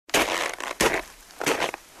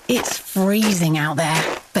It's freezing out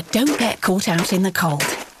there, but don't get caught out in the cold.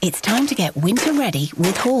 It's time to get winter ready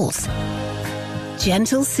with Halls.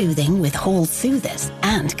 Gentle soothing with Halls Soothers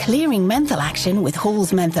and clearing menthol action with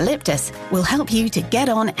Halls Mentholyptus will help you to get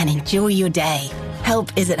on and enjoy your day.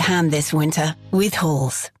 Help is at hand this winter with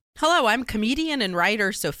Halls. Hello, I'm comedian and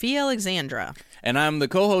writer Sophia Alexandra. And I'm the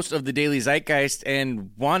co-host of the Daily Zeitgeist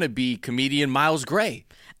and wannabe comedian Miles Gray.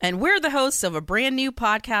 And we're the hosts of a brand new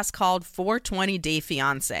podcast called 420 Day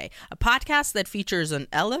Fiancé, a podcast that features an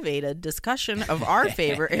elevated discussion of our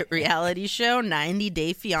favorite reality show, 90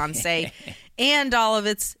 Day Fiancé, and all of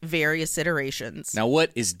its various iterations. Now, what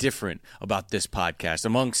is different about this podcast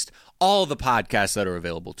amongst all the podcasts that are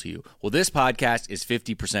available to you? Well, this podcast is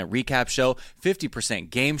 50% recap show, 50%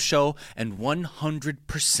 game show, and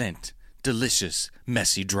 100% delicious,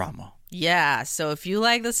 messy drama. Yeah, so if you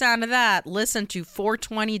like the sound of that, listen to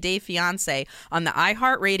 420 Day Fiancé on the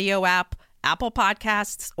iHeartRadio app, Apple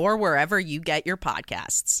Podcasts, or wherever you get your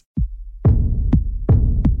podcasts.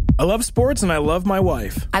 I love sports and I love my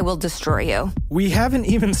wife. I will destroy you. We haven't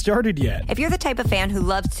even started yet. If you're the type of fan who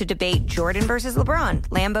loves to debate Jordan versus LeBron,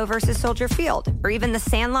 Lambeau versus Soldier Field, or even the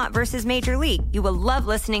Sandlot versus Major League, you will love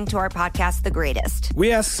listening to our podcast, The Greatest.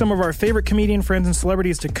 We ask some of our favorite comedian friends and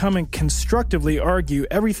celebrities to come and constructively argue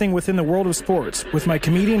everything within the world of sports with my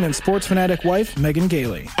comedian and sports fanatic wife, Megan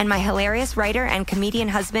Gailey. And my hilarious writer and comedian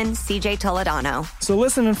husband, CJ Toledano. So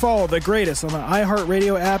listen and follow The Greatest on the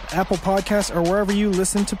iHeartRadio app, Apple Podcasts, or wherever you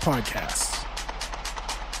listen to podcasts.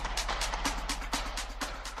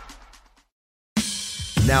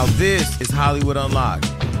 Now this is Hollywood Unlocked.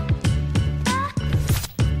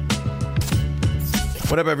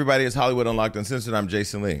 What up, everybody? It's Hollywood Unlocked Uncensored. I'm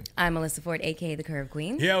Jason Lee. I'm Melyssa Ford, a.k.a. The Curve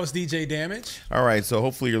Queen. Yeah, it was DJ Damage. All right, so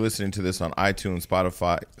hopefully you're listening to this on iTunes,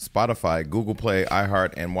 Spotify, Google Play,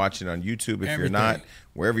 iHeart, and watching on YouTube. If you're not,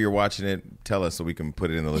 wherever you're watching it, tell us so we can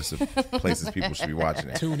put it in the list of places people should be watching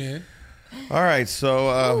it. Tune in. All right,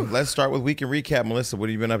 so let's start with Week in Recap. Melyssa, what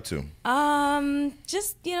have you been up to?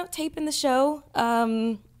 Just, taping the show.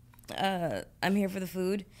 I'm here for the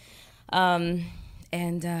food.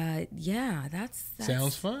 That's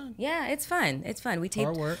Sounds fun. Yeah, it's fun. It's fun.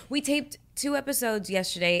 Hard work. We taped 2 episodes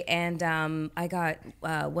yesterday, and I got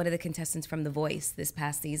one of the contestants from The Voice this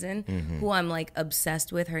past season, who I'm like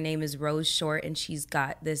obsessed with. Her name is Rose Short, and she's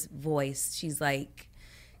got this voice. She's like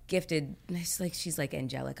gifted. She's like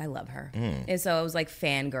angelic. I love her. And so I was like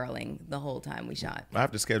fangirling the whole time we shot. I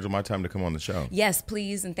have to schedule my time to come on the show. Yes,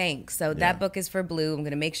 please and thanks. So that book is for Blue. I'm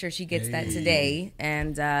going to make sure she gets that today.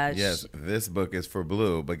 And yes, this book is for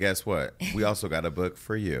Blue, but guess what? We also got a book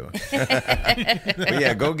for you. But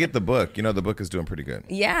yeah, go get the book. The book is doing pretty good.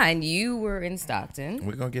 Yeah, and you were in Stockton.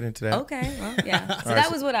 We're going to get into that. Okay, well, yeah. So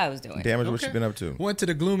that was what I was doing. Damage, what you been up to? Went to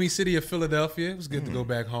the gloomy city of Philadelphia. It was good to go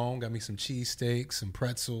back home. Got me some cheesesteaks, some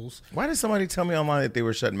pretzels. Why did somebody tell me online that they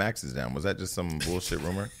were shutting Max's down? Was that just some bullshit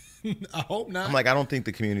rumor? I hope not. I'm like, I don't think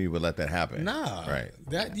the community would let that happen. Nah. Right.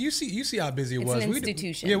 That you see how busy it It's was. an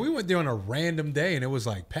institution. We went there on a random day and it was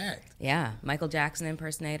like packed. Yeah, Michael Jackson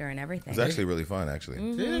impersonator and everything. It was actually really fun, actually.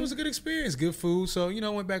 Yeah, it was a good experience. Good food. So,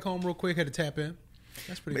 went back home real quick, had to tap in.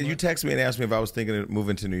 That's pretty But much. you texted me and asked me if I was thinking of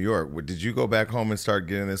moving to New York. Did you go back home and start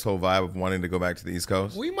getting this whole vibe of wanting to go back to the East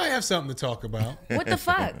Coast? We might have something to talk about. What the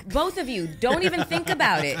fuck? Both of you. Don't even think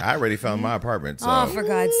about it. I already found my apartment. So. Oh, for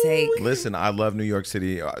God's sake. Listen, I love New York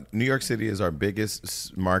City. New York City is our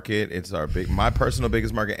biggest market. It's my personal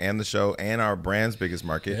biggest market and the show and our brand's biggest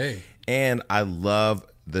market. Hey. And I love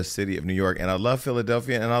the city of New York and I love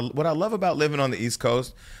Philadelphia. And what I love about living on the East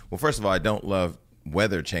Coast, well, first of all, I don't love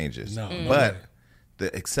weather changes. No. But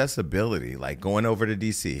the accessibility, like going over to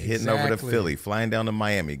D.C., hitting over to Philly, flying down to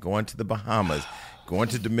Miami, going to the Bahamas, going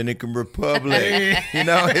to Dominican Republic.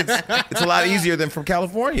 It's a lot easier than from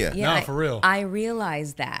California. Yeah, No, for real. I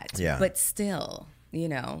realize that. Yeah. But still,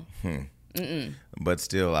 But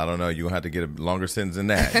still, I don't know. You're going to have to get a longer sentence than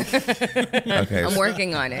that. Okay. I'm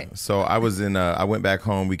working on it. So I went back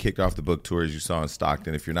home. We kicked off the book tour, as you saw in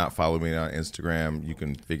Stockton. If you're not following me on Instagram, you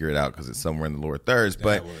can figure it out because it's somewhere in the lower thirds.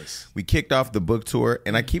 But we kicked off the book tour,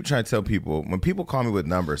 and I keep trying to tell people, when people call me with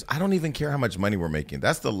numbers, I don't even care how much money we're making.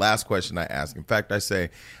 That's the last question I ask. In fact, I say,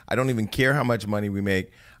 I don't even care how much money we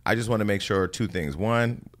make. I just want to make sure 2 things.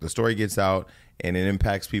 1, the story gets out and it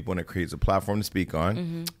impacts people and it creates a platform to speak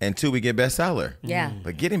on. And 2, we get bestseller. Yeah.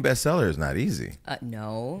 But getting bestseller is not easy.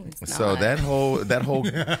 No, it's not. So that whole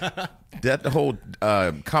that whole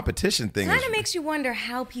competition thing kind of makes you wonder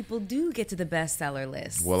how people do get to the bestseller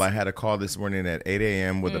list. Well, I had a call this morning at 8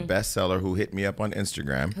 a.m. with a bestseller who hit me up on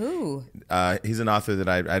Instagram. Who? He's an author that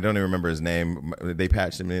I don't even remember his name. They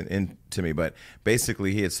patched him into me, but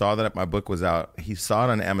basically he had saw that my book was out. He saw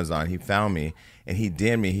it on Amazon. He found me and he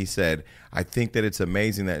DM'd me. He said, I think that it's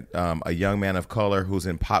amazing that a young man of color who's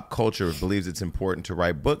in pop culture believes it's important to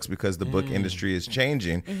write books because the book industry is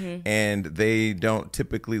changing and they don't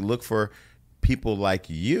typically look for people like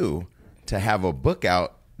you to have a book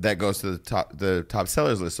out that goes to the top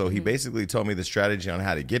sellers list. So he basically told me the strategy on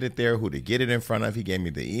how to get it there, who to get it in front of. He gave me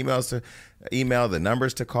the emails to email, the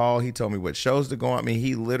numbers to call. He told me what shows to go on. I mean,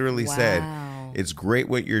 he literally said, it's great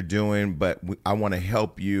what you're doing, but I want to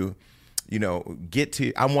help you. You know, get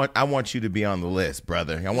to. I want you to be on the list,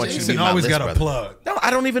 brother. I want you to be my always list, got a brother. plug. No, I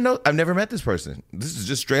don't even know. I've never met this person. This is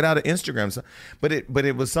just straight out of Instagram. So, but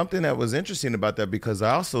it was something that was interesting about that because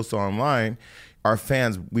I also saw online our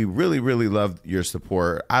fans. We really, really love your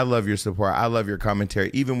support. I love your support. I love your commentary.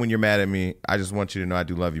 Even when you're mad at me, I just want you to know I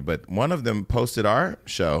do love you. But one of them posted our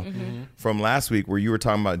show from last week where you were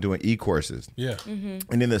talking about doing e-courses. Yeah.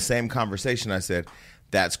 And in the same conversation, I said,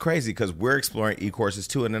 that's crazy because we're exploring e-courses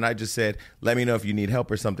too. And then I just said, let me know if you need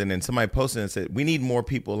help or something. And somebody posted and said, we need more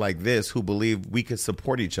people like this who believe we could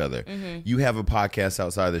support each other. You have a podcast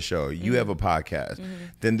outside the show. You have a podcast.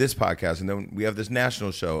 Then this podcast. And then we have this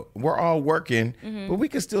national show. We're all working, but we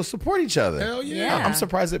can still support each other. Hell yeah. I'm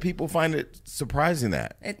surprised that people find it surprising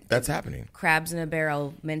that that's happening. Crabs in a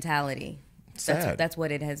barrel mentality. Sad. That's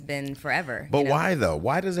what it has been forever. But why though?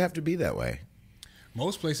 Why does it have to be that way?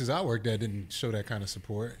 Most places I worked at didn't show that kind of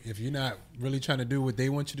support. If you're not really trying to do what they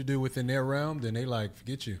want you to do within their realm, then they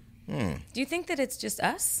forget you. Do you think that it's just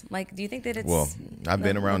us? Like, do you think that it's... Well, I've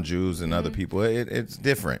been around Jews and other people. It's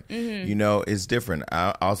different. You know, it's different.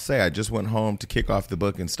 I'll say I just went home to kick off the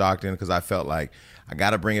book in Stockton because I felt like I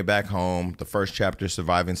got to bring it back home. The first chapter,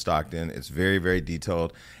 Surviving Stockton, it's very, very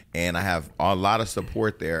detailed. And I have a lot of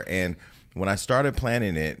support there. And when I started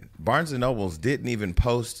planning it, Barnes & Nobles didn't even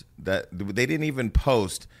post that. They didn't even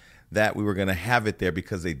post that we were going to have it there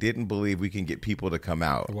because they didn't believe we can get people to come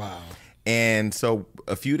out. Wow. And so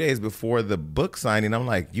a few days before the book signing, I'm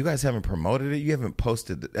like, you guys haven't promoted it? You haven't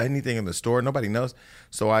posted anything in the store? Nobody knows.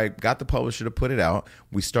 So I got the publisher to put it out.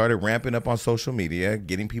 We started ramping up on social media,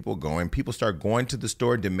 getting people going. People start going to the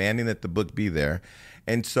store, demanding that the book be there.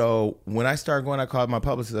 And so when I started going, I called my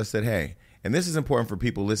publicist. I said, hey, and this is important for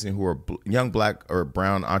people listening who are young black or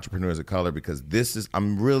brown entrepreneurs of color because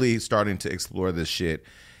I'm really starting to explore this shit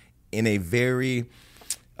in a very,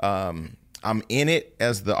 I'm in it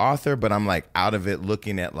as the author, but I'm like out of it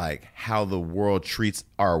looking at like how the world treats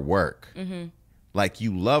our work. Like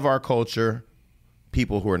you love our culture,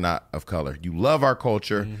 people who are not of color. You love our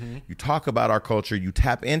culture. You talk about our culture. You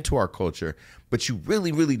tap into our culture, but you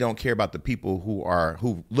really, really don't care about the people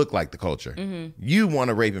who look like the culture. You want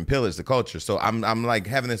to rape and pillage the culture. So I'm like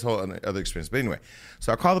having this whole other experience. But anyway,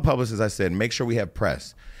 so I called the publicist. I said, make sure we have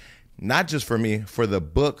press, not just for me, for the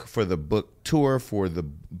book tour, for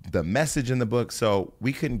the message in the book. So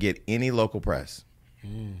we couldn't get any local press.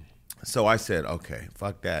 So I said, okay,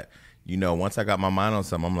 fuck that. You know, once I got my mind on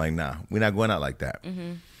something, I'm like, nah, we're not going out like that.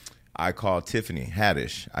 I called Tiffany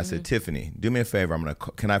Haddish. I said, Tiffany, do me a favor.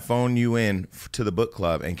 Can I phone you in to the book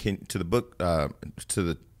club and to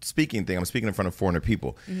the speaking thing? I'm speaking in front of 400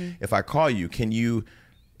 people. If I call you,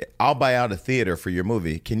 I'll buy out a theater for your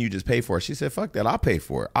movie. Can you just pay for it? She said, fuck that. I'll pay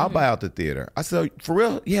for it. I'll buy out the theater. I said, for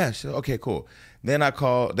real? Yeah. She said, okay, cool. Then I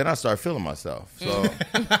started feeling myself. So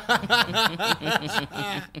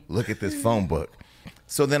look at this phone book.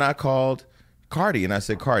 So then I called Cardi and I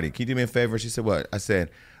said, Cardi, can you do me a favor? She said, what? I said,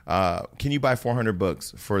 can you buy 400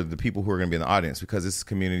 books for the people who are going to be in the audience? Because this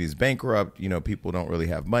community is bankrupt. You know, people don't really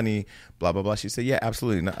have money, blah, blah, blah. She said, yeah,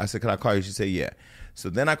 absolutely. I said, can I call you? She said, yeah. So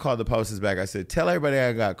then I called the publicist back. I said, tell everybody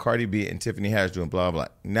I got Cardi B and Tiffany Haddish doing blah, blah,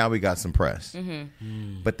 blah. Now we got some press.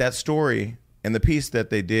 But that story and the piece that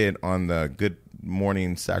they did on the Good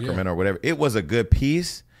Morning Sacramento or whatever, it was a good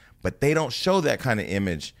piece, but they don't show that kind of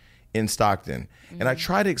image in Stockton. And I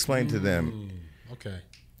try to explain to them,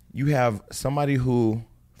 you have somebody who,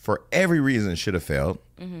 for every reason, should have failed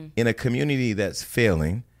in a community that's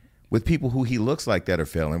failing with people who he looks like that are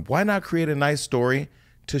failing. Why not create a nice story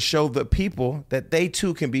to show the people that they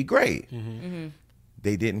too can be great?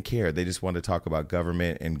 They didn't care. They just wanted to talk about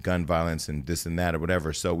government and gun violence and this and that or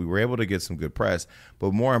whatever. So we were able to get some good press.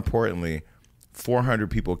 But more importantly, 400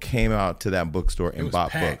 people came out to that bookstore and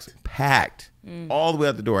bought books. Packed. All the way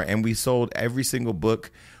out the door. And we sold every single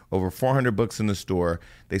book, over 400 books in the store.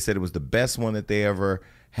 They said it was the best one that they ever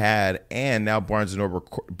had, and now Barnes &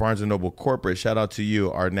 Noble Corporate, shout out to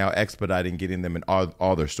you, are now expediting getting them in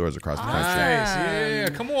all their stores across the country. Nice. Yeah,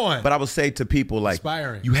 come on. But I would say to people, like,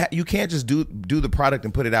 Inspiring. you can't just do the product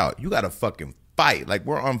and put it out. You got to fucking fight. Like,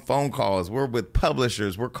 we're on phone calls. We're with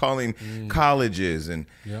publishers. We're calling colleges. And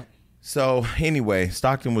so anyway,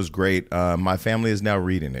 Stockton was great. My family is now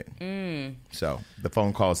reading it. So the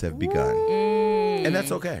phone calls have begun. And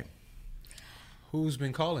that's okay. Who's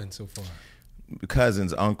been calling so far?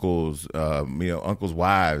 Cousins, uncles, uncles'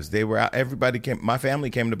 wives. They were out. Everybody came. My family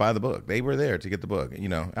came to buy the book. They were there to get the book.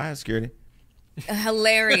 I had security.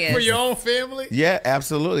 Hilarious. For your own family? Yeah,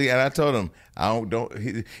 absolutely. And I told them,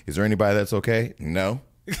 is there anybody that's okay? No.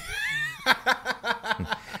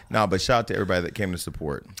 No, but shout out to everybody that came to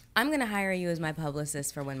support. I'm going to hire you as my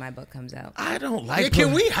publicist for when my book comes out. I don't like. Yeah,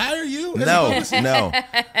 can we hire you? No.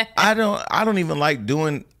 I don't even like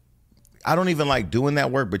doing. I don't even like doing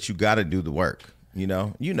that work, but you got to do the work. You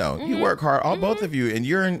work hard, both of you, and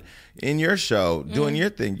you're in your show doing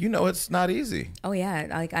your thing. It's not easy. Oh yeah,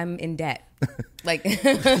 like I'm in debt. Like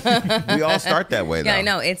we all start that way, though. Yeah, I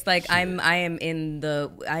know. It's like I am in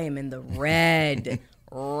the red.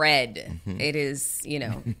 It is,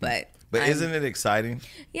 but isn't it exciting?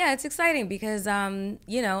 Yeah, it's exciting because I'm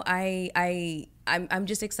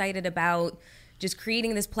just excited about just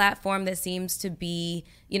creating this platform that seems to be,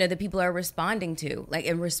 that people are responding to,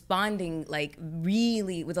 responding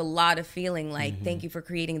really with a lot of feeling, thank you for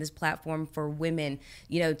creating this platform for women,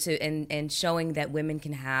 and showing that women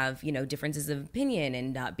can have, differences of opinion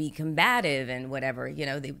and not be combative and whatever,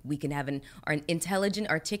 we can have an intelligent,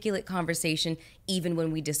 articulate conversation even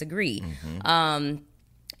when we disagree. That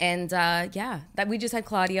we just had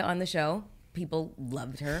Claudia on the show. People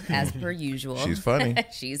loved her as per usual. She's funny.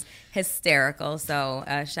 She's hysterical. So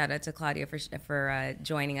shout out to Claudia for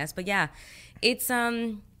joining us. But yeah, it's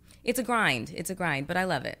a grind. It's a grind, but I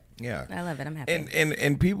love it. Yeah, I love it. I'm happy.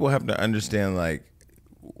 And people have to understand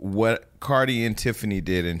what Cardi and Tiffany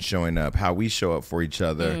did in showing up, how we show up for each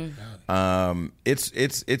other.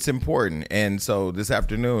 It's important. And so this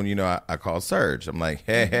afternoon, I called Serge. I'm like,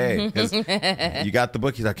 hey, 'cause you got the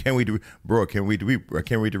book. He's like, can't wait to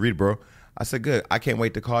read, bro. I said, good. I can't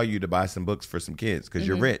wait to call you to buy some books for some kids because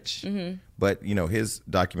you're rich. But, his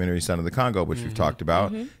documentary, Son of the Congo, which we've talked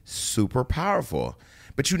about, super powerful.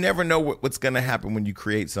 But you never know what's going to happen when you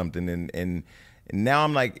create something. And now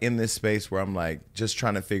I'm in this space where I'm just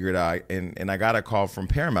trying to figure it out. And I got a call from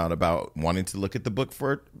Paramount about wanting to look at the book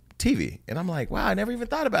for TV. And I'm like, wow, I never even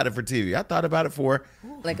thought about it for TV. I thought about it for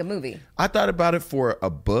a movie. I thought about it for a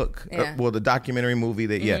book. Yeah. The documentary movie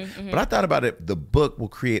but I thought about it. The book will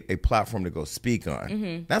create a platform to go speak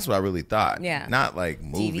on. That's what I really thought. Yeah. Not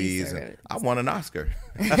movies. And I won an Oscar.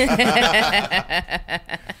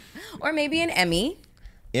 Or maybe an Emmy.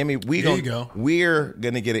 Emmy, we're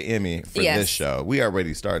gonna get an Emmy for this show. We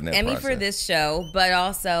already started that Emmy process. for this show, but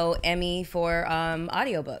also Emmy for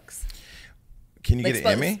audiobooks. Can you get an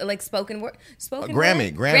Emmy? Spoken word?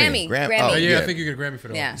 Grammy. Oh, yeah, I think you get a Grammy for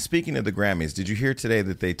that. Yeah. Speaking of the Grammys, did you hear today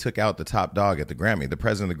that they took out the top dog at the Grammy? The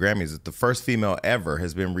president of the Grammys is the first female ever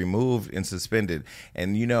has been removed and suspended.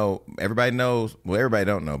 And everybody knows, well, everybody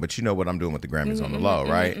don't know, but you know what I'm doing with the Grammys on the low,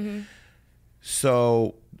 right?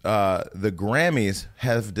 So the Grammys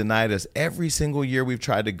have denied us every single year we've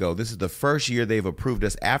tried to go. This is the first year they've approved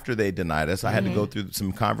us after they denied us. I had to go through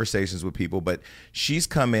some conversations with people, but she's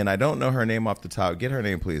come in. I don't know her name off the top. Get her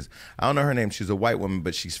name, please. I don't know her name. She's a white woman,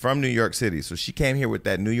 but she's from New York City. So she came here with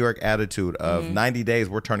that New York attitude of 90 days,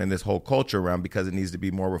 we're turning this whole culture around because it needs to be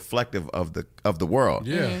more reflective of the world.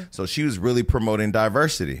 Yeah. So she was really promoting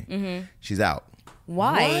diversity. She's out.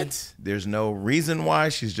 Why? What? There's no reason why.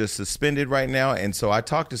 She's just suspended right now. And so I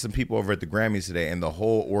talked to some people over at the Grammys today, and the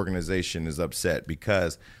whole organization is upset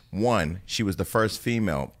because, one, she was the first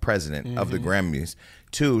female president of the Grammys.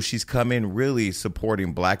 Two, she's come in really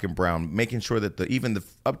supporting black and brown, making sure that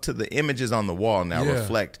up to the images on the wall now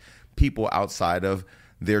reflect people outside of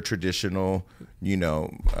their traditional,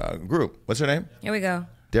 group. What's her name? Here we go.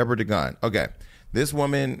 Deborah DeGan. Okay. This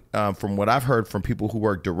woman, from what I've heard from people who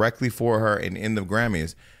work directly for her and in the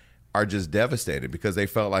Grammys, are just devastated because they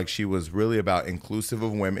felt like she was really about inclusivity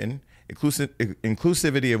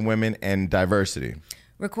of women and diversity.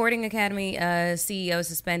 Recording Academy CEO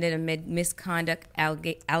suspended amid misconduct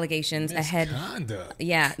allegations ahead. Misconduct?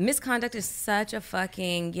 Yeah, misconduct is such a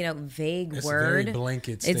fucking, vague word. It's a very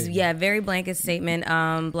blanket statement. It's very blanket statement.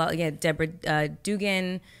 Deborah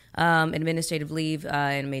Dugan administrative leave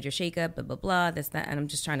and a major shakeup, blah, blah, blah. That's that. And I'm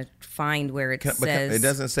just trying to find where it says. It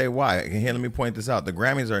doesn't say why. Here, let me point this out. The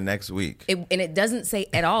Grammys are next week. And it doesn't say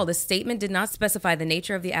at all. The statement did not specify the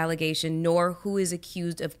nature of the allegation nor who is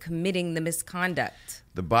accused of committing the misconduct.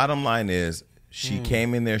 The bottom line is she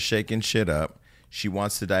came in there shaking shit up. She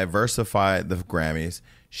wants to diversify the Grammys.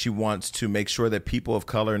 She wants to make sure that people of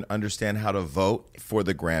color understand how to vote for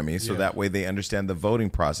the Grammys, so that way they understand the voting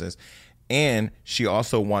process. And she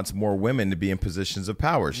also wants more women to be in positions of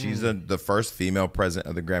power. She's the first female president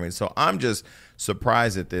of the Grammys. So I'm just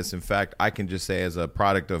surprised at this. In fact, I can just say as a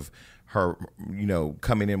product of her,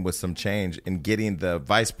 coming in with some change and getting the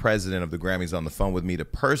vice president of the Grammys on the phone with me to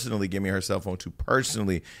personally give me her cell phone to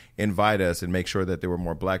personally invite us and make sure that there were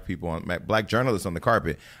more black journalists on the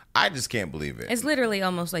carpet. I just can't believe it. It's literally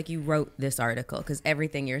almost like you wrote this article because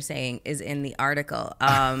everything you're saying is in the article.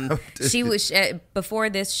 She was before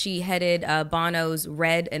this. She headed Bono's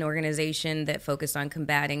RED, an organization that focused on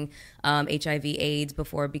combating HIV/AIDS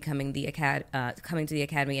before becoming coming to the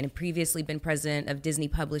Academy, and had previously been president of Disney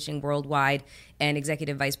Publishing Worldwide and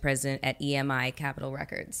executive vice president at EMI Capitol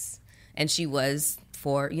Records. And she was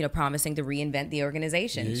promising to reinvent the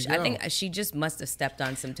organization. I think she just must have stepped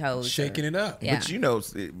on some toes. Shaking it up. Yeah.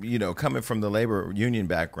 But coming from the labor union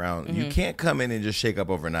background, you can't come in and just shake up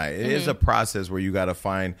overnight. It is a process where you got to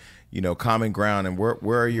find, common ground and where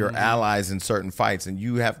are your allies in certain fights, and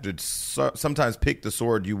you have to sometimes pick the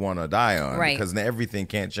sword you want to die on, right? Because everything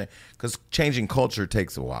can't change. Because changing culture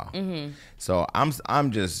takes a while. So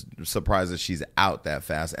I'm just surprised that she's out that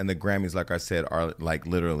fast. And the Grammys, like I said, are like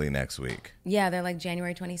literally next week. Yeah, they're like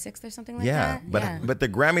January 26th or something like that. But the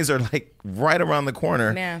Grammys are like right around the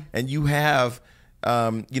corner. Yeah. And you have,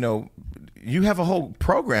 you have a whole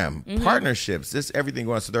program, partnerships, everything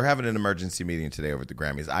going on. So they're having an emergency meeting today over at the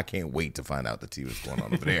Grammys. I can't wait to find out the tea what's going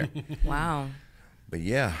on over there. Wow. But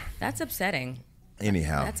yeah. That's upsetting.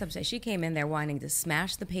 Anyhow. That's upsetting. She came in there wanting to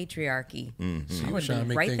smash the patriarchy. I would trying to be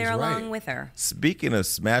make right things there right. along with her. Speaking of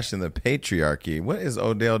smashing the patriarchy, what is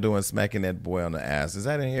Odell doing smacking that boy on the ass? Is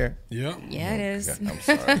that in here? Yep. Yeah, it is. I'm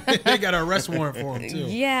sorry. They got an arrest warrant for him, too.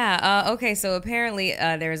 Yeah. Okay. So apparently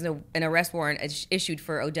there is an arrest warrant issued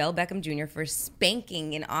for Odell Beckham Jr. for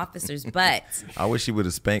spanking an officer's butt. I wish he would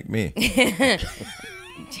have spanked me.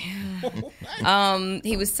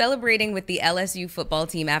 He was celebrating with the LSU football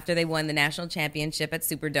team after they won the national championship at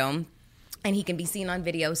Superdome, and he can be seen on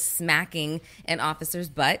video smacking an officer's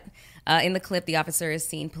butt. In the clip, the officer is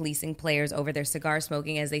seen policing players over their cigar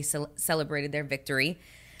smoking as they celebrated their victory.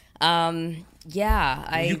 You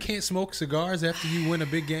can't smoke cigars after you win a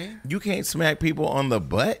big game? You can't smack people on the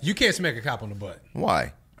butt? You can't smack a cop on the butt.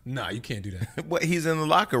 Why? Nah, you can't do that. What, he's in the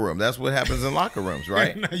locker room. That's what happens in locker rooms,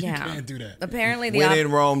 right? No, you can't do that. Apparently, when in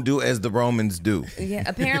Rome, do as the Romans do. Yeah.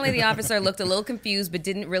 Apparently, the officer looked a little confused, but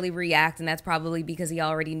didn't really react, and that's probably because he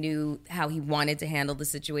already knew how he wanted to handle the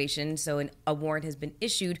situation. So, a warrant has been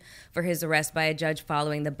issued for his arrest by a judge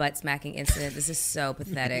following the butt smacking incident. This is so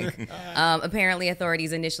pathetic. Apparently,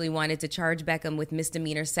 authorities initially wanted to charge Beckham with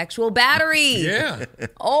misdemeanor sexual battery. Yeah.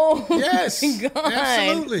 Oh, yes. my God.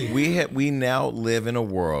 Absolutely. We now live in a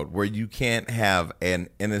world where you can't have an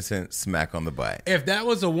innocent smack on the butt. If that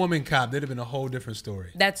was a woman cop, that'd have been a whole different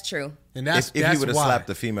story. That's true. And that's if he would have why. slapped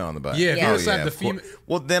the female on the butt. Yeah, if he would've slapped the female.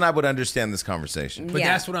 Well, then I would understand this conversation. But Yeah.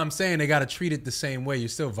 that's what I'm saying. They got to treat it the same way. You're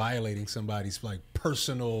still violating somebody's like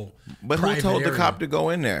personal. But who private told the area. cop to go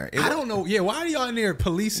in there? I don't know. Yeah, why are y'all in there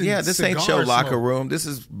policing? Yeah, this ain't cigar your locker smoke? room. This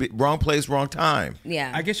is wrong place, wrong time.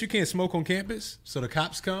 Yeah. I guess you can't smoke on campus, so the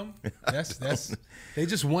cops come. That's they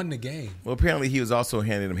just won the game. Well, apparently he was also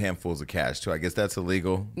handing them handfuls of cash too. I guess that's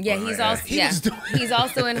illegal. Yeah, he's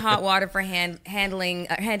also in hot water for handing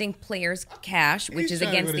players cash, which He's is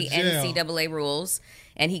trying to against go the to jail. NCAA rules,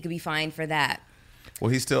 and he could be fined for that.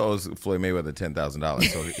 Well, he still owes Floyd Mayweather $10,000.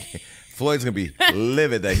 So Floyd's gonna be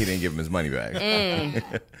livid that he didn't give him his money back. I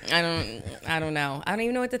don't know. I don't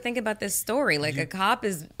even know what to think about this story. Like a cop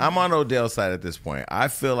is. I'm on Odell's side at this point. I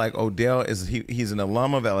feel like Odell he's an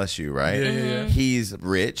alum of LSU, right? Yeah. He's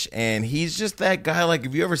rich, and he's just that guy. Like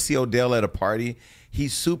if you ever see Odell at a party,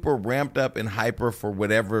 he's super ramped up and hyper for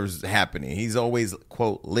whatever's happening. He's always,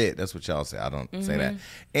 quote, lit. That's what y'all say. I don't say that.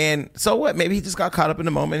 And so what? Maybe he just got caught up in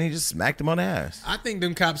the moment and he just smacked him on the ass. I think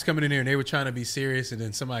them cops coming in there and they were trying to be serious, and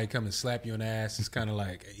then somebody come and slap you on the ass. It's kind of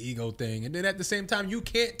like an ego thing. And then at the same time, you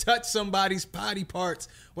can't touch somebody's body parts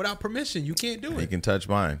without permission. You can't do He it. can touch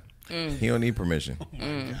mine. He don't need permission. Oh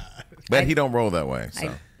my God. But he don't roll that way.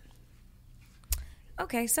 So.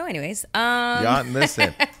 Okay, so anyways. Y'all,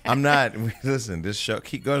 listen, I'm not, listen, this show,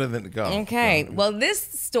 go. Okay, well, this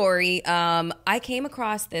story, I came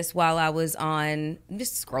across this while I was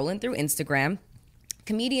just scrolling through Instagram.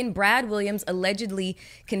 Comedian Brad Williams allegedly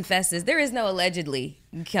confesses. There is no allegedly,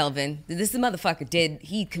 Kelvin. This motherfucker did.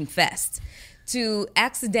 He confessed to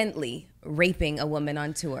accidentally raping a woman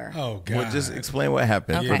on tour. Oh, God. Well, just explain what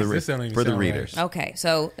happened Okay. for the readers. Right. Okay,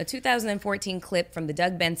 so a 2014 clip from the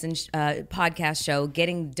Doug Benson podcast show,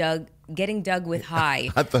 Getting Dug with High.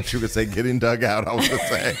 I thought you were going to say getting dug out. I was going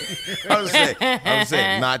to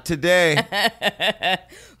say, not today.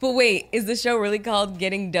 But wait, is the show really called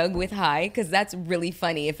Getting Dug with High? Because that's really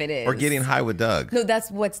funny if it is. Or getting high with Doug. No, that's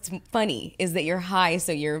what's funny, is that you're high,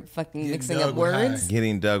 so you're fucking mixing up words.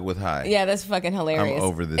 Getting dug with high. Yeah, that's fucking hilarious. I'm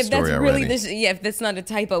over this if story that's already. Really if that's not a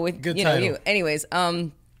typo with Good you know title. you. Anyways,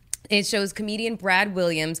 it shows comedian Brad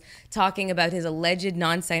Williams talking about his alleged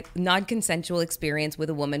non-consensual experience with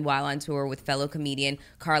a woman while on tour with fellow comedian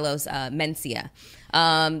Carlos Mencia.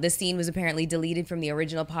 The scene was apparently deleted from the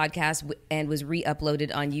original podcast and was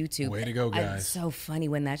re-uploaded on YouTube. Way to go, guys. It's so funny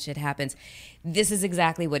when that shit happens. This is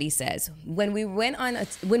exactly what he says. When we went on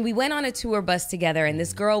a tour bus together, and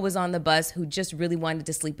this girl was on the bus who just really wanted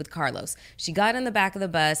to sleep with Carlos. She got in the back of the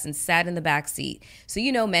bus and sat in the back seat. So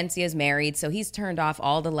Mencia's married, so he's turned off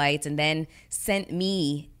all the lights and then sent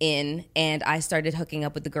me in, and I started hooking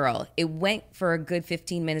up with the girl. It went for a good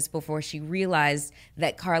 15 minutes before she realized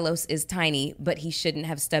that Carlos is tiny, but he shouldn't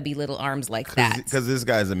have stubby little arms like that. Because this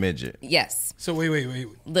guy's a midget. Yes. So wait.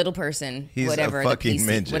 Little person, He's whatever a fucking the PC,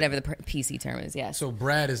 midget. whatever the PC term is. Yes. So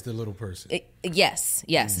Brad is the little person. Yes.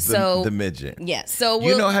 The midget. Yes. So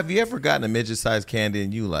have you ever gotten a midget-sized candy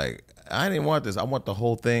and you like, I didn't want this. I want the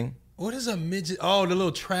whole thing. What is a midget? Oh, the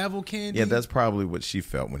little travel candy? Yeah, that's probably what she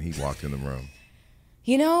felt when he walked in the room.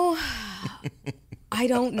 I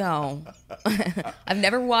don't know. I've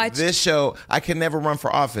never watched This show, I can never run for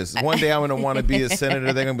office. One day I'm going to want to be a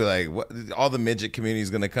senator. They're going to be like, what? All the midget community is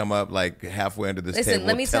going to come up like halfway under this table. Listen,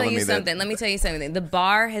 let me tell you something. The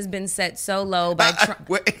bar has been set so low by Trump.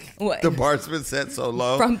 What? The bar's been set so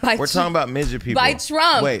low? By We're talking about midget people. By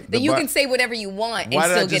Trump. Wait, that you can say whatever you want and why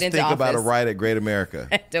did still I just get into think office. about a riot at Great America?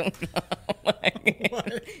 I don't know.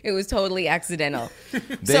 It was totally accidental.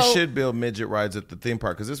 They should build midget rides at the theme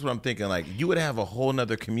park, because this is what I'm thinking. Like, you would have a whole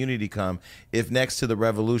nother community come if next to the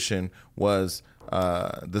revolution was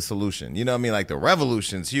the solution. You know what I mean? Like, the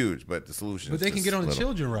revolution's huge, but the solution. But they can get on the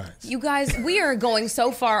children rides. You guys, we are going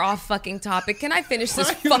so far off fucking topic. Can I finish this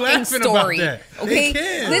Why are you fucking laughing story? about that? Okay, They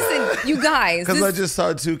can. listen, you guys. Because I just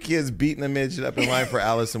saw two kids beating a midget up in line for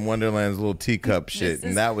Alice in Wonderland's little teacup shit,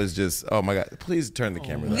 and that was just, oh my God! Please turn the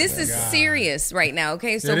camera. This is serious right now.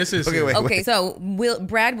 Okay, so this is Okay, wait. okay, so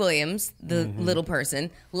Brad Williams, the little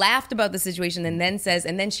person, laughed about the situation and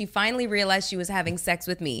then she finally realized she was having sex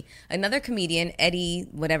with me. Another comedian, Eddie,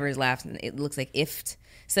 whatever his last, it looks like Ift,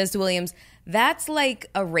 says to Williams, "That's like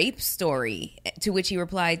a rape story." To which he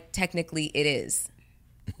replied, "Technically, it is."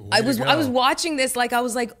 I was watching this like I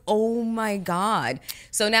was like, oh my God.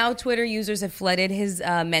 So now Twitter users have flooded his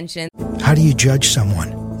mention. How do you judge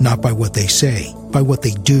someone? Not by what they say, by what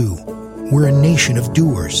they do. We're a nation of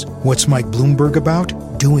doers. What's Mike Bloomberg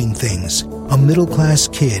about? Doing things. A middle-class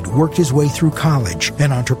kid worked his way through college,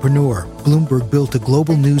 an entrepreneur. Bloomberg built a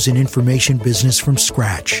global news and information business from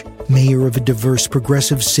scratch. Mayor of a diverse,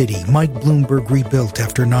 progressive city, Mike Bloomberg rebuilt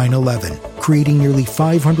after 9/11, creating nearly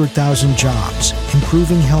 500,000 jobs,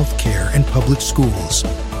 improving healthcare and public schools.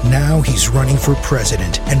 Now he's running for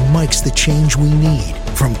president, and Mike's the change we need.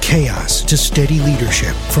 From chaos to steady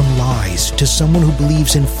leadership, from lies to someone who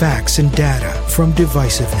believes in facts and data, from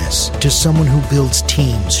divisiveness to someone who builds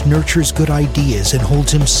teams, nurtures good ideas, and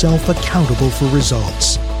holds himself accountable for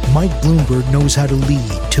results. Mike Bloomberg knows how to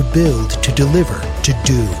lead, to build, to deliver, to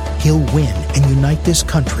do. He'll win and unite this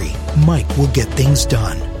country. Mike will get things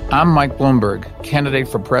done. I'm Mike Bloomberg, candidate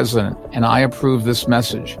for president, and I approve this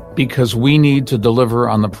message because we need to deliver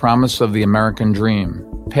on the promise of the American dream.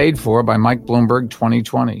 Paid for by Mike Bloomberg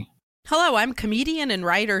 2020. Hello, I'm comedian and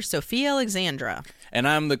writer Sophia Alexandra. And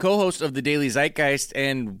I'm the co-host of the Daily Zeitgeist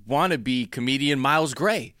and wannabe comedian Miles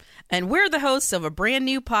Gray. And we're the hosts of a brand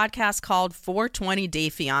new podcast called 420 Day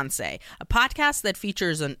Fiancé, a podcast that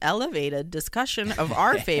features an elevated discussion of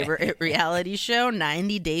our favorite reality show,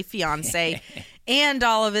 90 Day Fiancé, and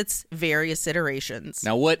all of its various iterations.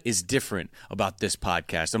 Now, what is different about this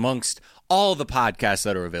podcast amongst all the podcasts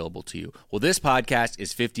that are available to you? Well, this podcast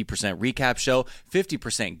is 50% recap show,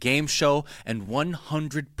 50% game show, and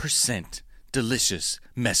 100% delicious,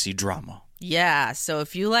 messy drama. Yeah, so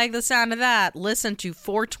if you like the sound of that, listen to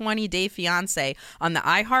 420 Day Fiancé on the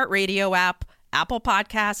iHeartRadio app, Apple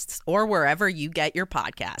Podcasts, or wherever you get your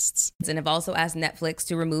podcasts. And have also asked Netflix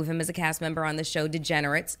to remove him as a cast member on the show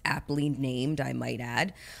Degenerates, aptly named, I might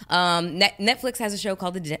add. Netflix has a show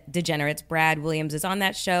called The Degenerates. Brad Williams is on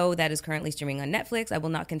that show that is currently streaming on Netflix. I will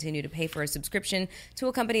not continue to pay for a subscription to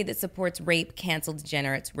a company that supports rape. Cancel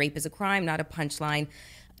Degenerates. Rape is a crime, not a punchline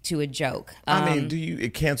to a joke. I mean, do you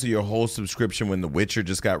cancel your whole subscription when The Witcher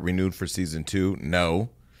just got renewed for season 2? No.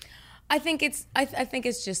 I think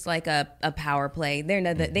it's just like a power play. They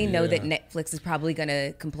know that Netflix is probably going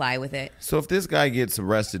to comply with it. So if this guy gets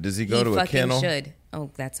arrested, does he go to a kennel? He fucking should. Oh,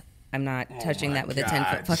 I'm not touching that with a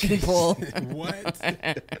 10-foot fucking pole. What?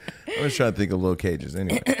 I was trying to think of little cages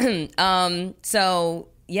anyway. So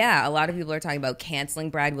yeah, a lot of people are talking about canceling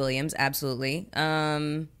Brad Williams. Absolutely.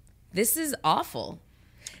 This is awful.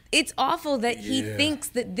 It's awful that he thinks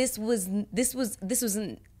that this was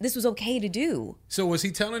okay to do. So was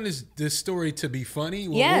he telling this story to be funny?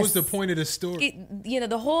 Yes. What was the point of the story?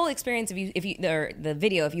 The whole experience, the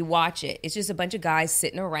video, if you watch it, it's just a bunch of guys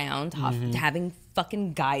sitting around having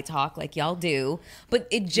fucking guy talk like y'all do. But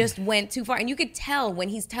it just went too far. And you could tell when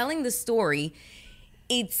he's telling the story,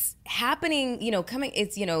 it's happening,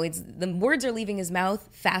 the words are leaving his mouth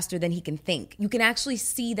faster than he can think. You can actually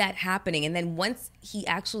see that happening. And then once he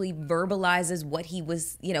actually verbalizes what he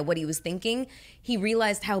was thinking, he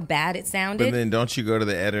realized how bad it sounded. But then don't you go to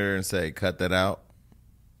the editor and say, cut that out?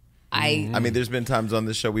 I mean, there's been times on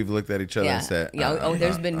this show we've looked at each other and said,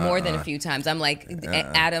 there's been more than a few times. I'm like,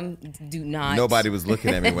 Adam, do not. Nobody was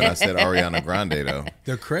looking at me when I said Ariana Grande, though.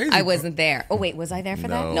 They're crazy. I wasn't there. Oh, wait, was I there for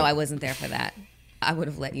that? No, I wasn't there for that. I would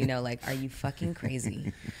have let you know, like, are you fucking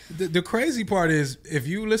crazy? The crazy part is, if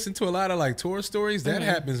you listen to a lot of like tour stories, that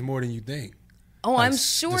happens more than you think. Oh, like, I'm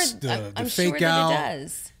sure. I'm fake sure out, that it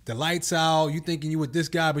does. The lights out. You thinking you with this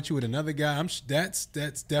guy, but you with another guy. That's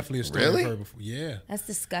definitely a story I've heard before. Yeah, that's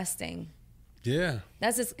disgusting. Yeah,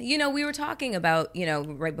 that's just, we were talking about,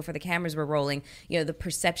 right before the cameras were rolling, the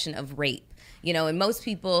perception of rape. And most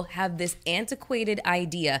people have this antiquated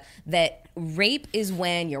idea that rape is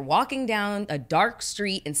when you're walking down a dark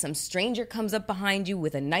street and some stranger comes up behind you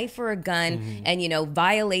with a knife or a gun and,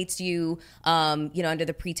 violates you, under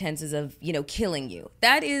the pretenses of, killing you.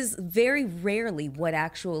 That is very rarely what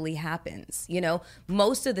actually happens.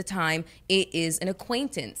 Most of the time it is an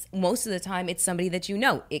acquaintance. Most of the time it's somebody that you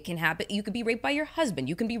know. It can happen. You could be raped by your husband.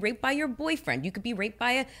 You can be raped by your boyfriend. You could be raped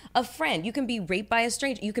by a friend. You can be raped by a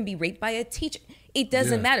stranger. You can be raped by a teacher. It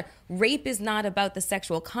doesn't matter. Rape is not about the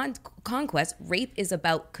sexual conquest. Rape is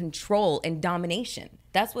about control and domination.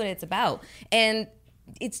 That's what it's about. And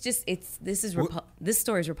this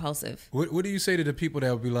story is repulsive. What do you say to the people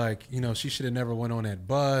that would be like, she should have never went on that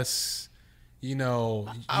bus?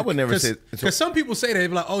 I would never say, because some people say that, they'd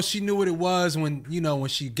be like, oh, she knew what it was when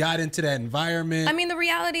she got into that environment. I mean, the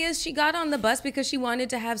reality is she got on the bus because she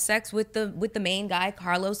wanted to have sex with the main guy,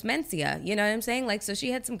 Carlos Mencia. You know what I'm saying? Like, so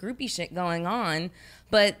she had some groupie shit going on,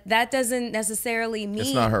 but that doesn't necessarily mean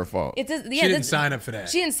it's not her fault. She didn't sign up for that.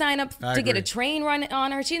 She didn't sign up to get a train run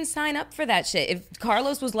on her. She didn't sign up for that shit. If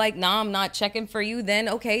Carlos was like, nah, I'm not checking for you, then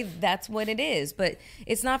okay, that's what it is. But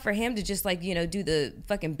it's not for him to just like, do the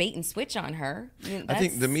fucking bait and switch on her. I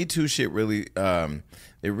think the Me Too shit really, it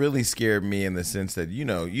really scared me in the sense that,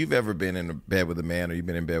 you've ever been in bed with a man, or you've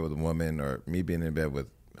been in bed with a woman, or me being in bed with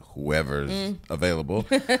whoever's available.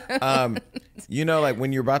 Like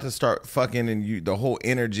when you're about to start fucking and the whole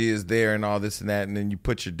energy is there and all this and that, and then you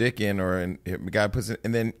put your dick in, and the guy puts it,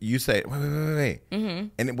 and then you say, wait.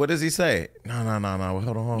 And what does he say? No,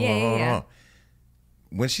 hold on.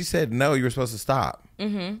 When she said no, you were supposed to stop.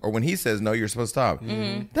 Or when he says no, you're supposed to stop.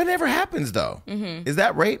 That never happens though. Is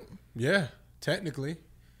that rape? Yeah, technically.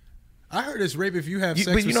 I heard it's rape if you have sex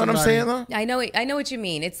with somebody. But you know what I'm saying, though? I know what you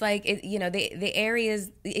mean. It's like, the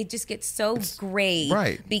areas, it just gets so gray.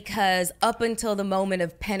 Right. Because up until the moment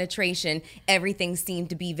of penetration, everything seemed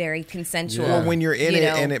to be very consensual. Well, when you're in it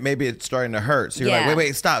and maybe it's starting to hurt. So you're like,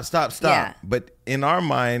 wait, stop. Yeah. But in our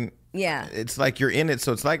mind, Yeah. It's like you're in it,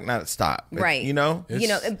 so it's like not stop. Right. You know?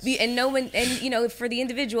 And no one, and for the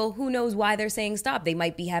individual, who knows why they're saying stop? They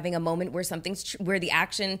might be having a moment where something's, where the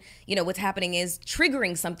action, what's happening is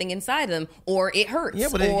triggering something inside them, or it hurts. Yeah,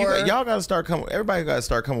 but y'all got to start coming, everybody got to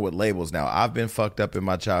start coming with labels now. I've been fucked up in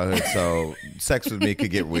my childhood, so sex with me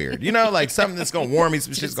could get weird. Like something that's going to warm me,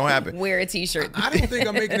 some shit's going to happen. Wear a t-shirt. I don't think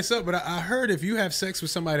I'm making this up, but I heard if you have sex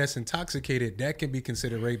with somebody that's intoxicated, that can be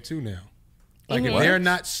considered rape too now. Like if they're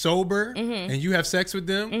not sober and you have sex with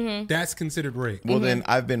them, that's considered rape. Well, then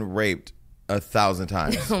I've been raped 1,000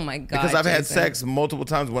 times. Oh my God. Because I've had Jason. sex multiple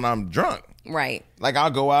times when I'm drunk. Right. Like I'll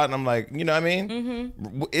go out and I'm like, you know what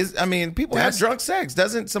I mean? People have drunk sex.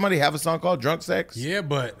 Doesn't somebody have a song called Drunk Sex? Yeah,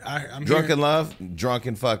 but I'm Drunk hearing, in Love, Drunk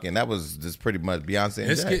and Fucking. That was just pretty much Beyonce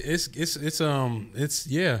and Jay. it's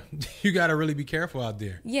yeah. You got to really be careful out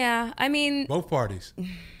there. Yeah, I mean, Both parties.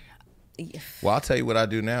 Well, I'll tell you what I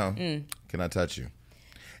do now. Can I touch you?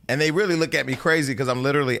 And they really look at me crazy because I'm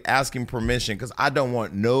literally asking permission because I don't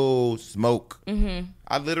want no smoke.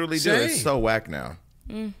 I literally do. It's so whack now.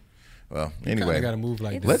 Well, anyway, you got to move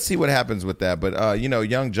like that. Let's see what happens with that. But,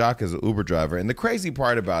 young Jock is an Uber driver. And the crazy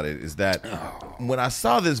part about it is that when I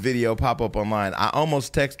saw this video pop up online, I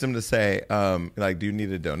almost texted him to say, do you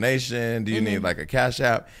need a donation? Do you need like a Cash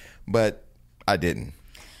App? But I didn't.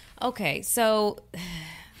 okay, so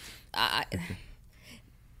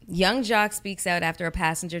young Jock speaks out after a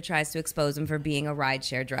passenger tries to expose him for being a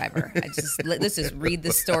rideshare driver. Let's just read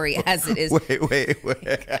the story as it is. Wait.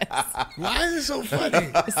 Why is it so funny?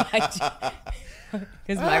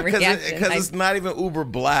 Because my reaction. Because it's not even Uber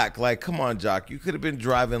Black. Like, come on, Jock. You could have been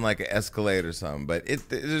driving like an Escalade or something. But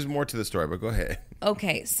there's more to the story. But go ahead.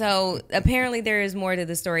 Okay, so apparently there is more to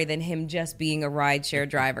the story than him just being a rideshare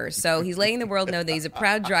driver. So he's letting the world know that he's a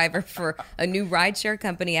proud driver for a new rideshare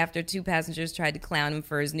company after 2 passengers tried to clown him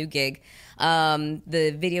for his new gig.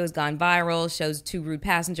 The video has gone viral, shows 2 rude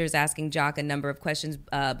passengers asking Jock a number of questions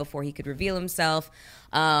before he could reveal himself.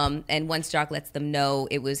 And once Jock lets them know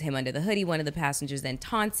it was him under the hoodie, one of the passengers then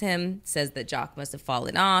taunts him, says that Jock must have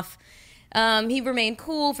fallen off. He remained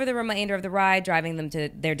cool for the remainder of the ride, driving them to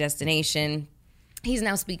their destination. He's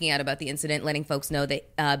now speaking out about the incident, letting folks know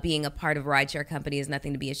that being a part of a rideshare company is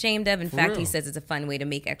nothing to be ashamed of. In fact, he says it's a fun way to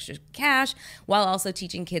make extra cash while also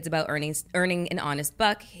teaching kids about earning an honest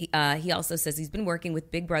buck. He also says he's been working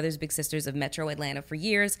with Big Brothers Big Sisters of Metro Atlanta for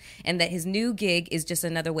years, and that his new gig is just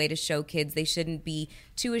another way to show kids they shouldn't be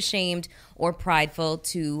too ashamed or prideful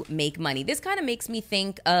to make money. This kind of makes me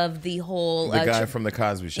think of the whole... The guy from the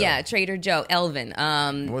Cosby Show. Yeah, Trader Joe, Elvin.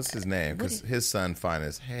 What's his name? Because his son fine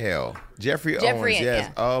as hell. Jeffrey Owens. Yes.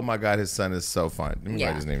 Yeah. Oh my God, his son is so fine. Let me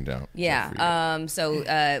write his name down. Yeah.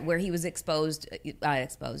 Where he was exposed,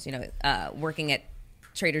 working at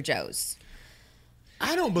Trader Joe's.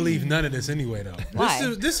 I don't believe none of this anyway, though.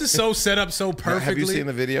 Why? This is so set up so perfectly. Have you seen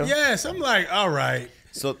the video? Yes. I'm like, all right.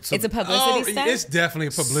 So it's a publicity stunt? It's definitely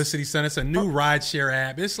a publicity stunt. It's a new rideshare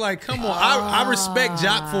app. It's like, come on. I respect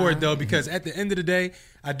Jock for it, though, because at the end of the day,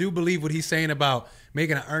 I do believe what he's saying about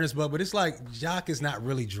making an earnest buck, but it's like Jock is not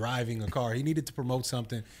really driving a car. He needed to promote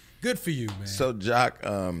something. Good for you, man. So Jock,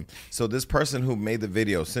 so this person who made the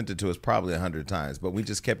video sent it to us probably 100 times, but we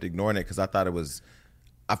just kept ignoring it because at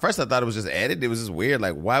first I thought it was just edited. It was just weird.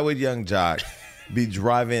 Like, why would young Jock be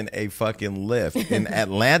driving a fucking Lyft in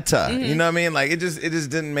Atlanta? You know what I mean? Like, it just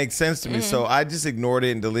didn't make sense to me. So I just ignored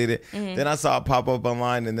it and deleted it. Then I saw it pop up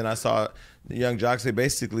online, and then I saw young Jock say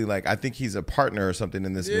basically, like, I think he's a partner or something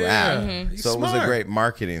in this new app. So it was a great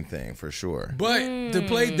marketing thing for sure. But to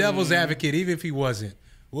play devil's advocate, even if he wasn't,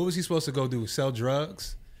 what was he supposed to go do? Sell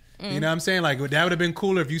drugs? You know what I'm saying? Like, that would have been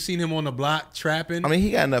cooler if you seen him on the block trapping. I mean,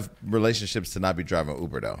 he got enough relationships to not be driving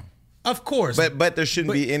Uber, though. Of course. But there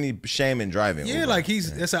shouldn't be any shame in driving Yeah, Uber. like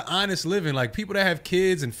that's an honest living. Like, people that have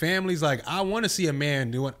kids and families, like, I want to see a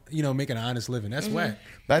man doing, making an honest living. That's whack.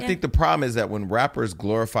 But I think the problem is that when rappers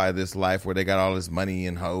glorify this life where they got all this money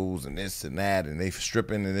and hoes and this and that and they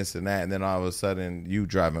stripping and this and that, and then all of a sudden you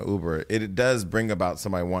driving Uber, it does bring about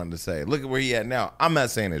somebody wanting to say, look at where he at now. I'm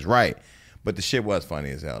not saying it's right, but the shit was funny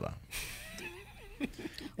as hell though.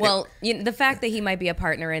 Well, the fact that he might be a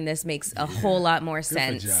partner in this makes a whole lot more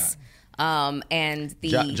sense. And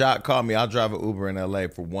the Jock called me. I'll drive an Uber in LA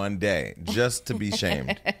for one day just to be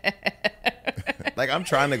shamed. Like, I'm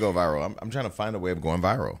trying to go viral. I'm trying to find a way of going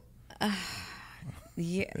viral.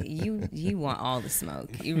 Yeah, you want all the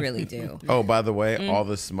smoke. You really do. Oh, by the way, All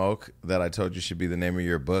the Smoke that I told you should be the name of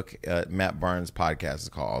your book. Matt Barnes' podcast is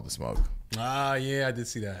called All the Smoke. Ah, yeah, I did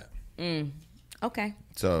see that. Okay.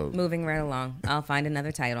 So moving right along. I'll find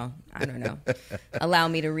another title. I don't know. Allow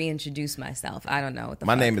me to reintroduce myself. I don't know what the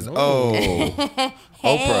My fuck. name is Oprah.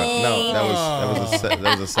 No, that was a setup I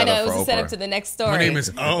know, it was for a Oprah. setup to the next story. My name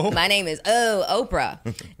is O. My name is Oprah.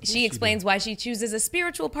 She explains why she chooses a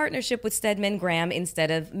spiritual partnership with Stedman Graham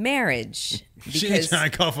instead of marriage. She ain't trying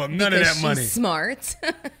to cough up none of that money. She's smart.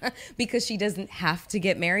 Because she doesn't have to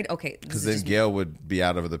get married. Okay. Because then Gail would be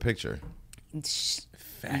out of the picture.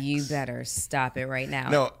 You better stop it right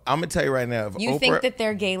now. No, I'm going to tell you right now. If You Oprah, think that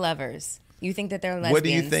they're gay lovers. You think that they're lesbians. What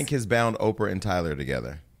do you think has bound Oprah and Tyler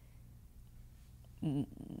together? Oprah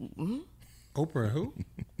and who?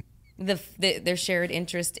 Their shared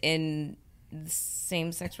interest in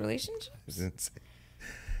Same-sex relationships?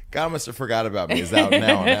 God must have forgot about me. It's out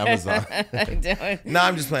now on Amazon. I don't. No,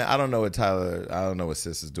 I'm just playing. I don't know what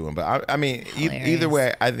Sis is doing. But I mean, either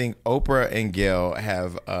way, I think Oprah and Gayle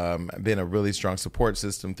have been a really strong support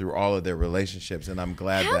system through all of their relationships. And I'm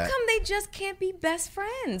glad How come they just can't be best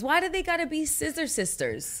friends? Why do they got to be scissor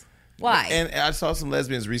sisters? Why? And I saw some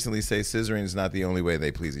lesbians recently say scissoring is not the only way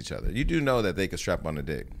they please each other. You do know that they could strap on a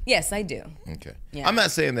dick. Yes, I do. Okay. Yeah. I'm not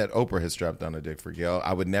saying that Oprah has strapped on a dick for Gayle.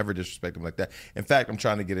 I would never disrespect him like that. In fact, I'm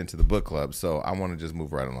trying to get into the book club, so I want to just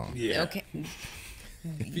move right along. Yeah. Okay.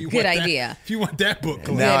 Good idea. If you want that book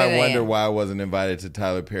club. Now Good I wonder idea. why I wasn't invited to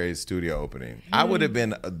Tyler Perry's studio opening. I would have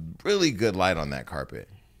been a really good light on that carpet.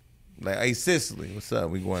 Like, hey, Cicely, what's up?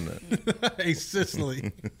 We going to... Hey,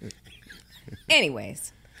 Cicely.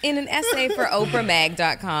 Anyways, in an essay for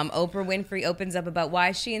OprahMag.com, Oprah Winfrey opens up about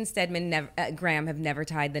why she and Stedman Graham have never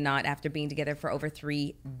tied the knot after being together for over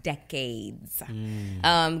 3 decades.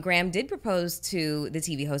 Graham did propose to the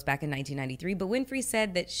TV host back in 1993, but Winfrey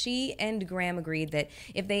said that she and Graham agreed that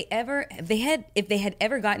if they had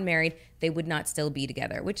ever gotten married, they would not still be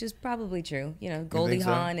together, which is probably true. You know, Goldie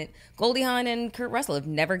Hawn and Kurt Russell have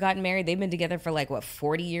never gotten married. They've been together for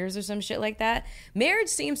 40 years or some shit like that. Marriage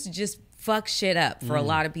seems to just fuck shit up for a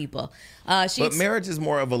lot of people. But marriage is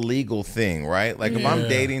more of a legal thing, right? Like if I'm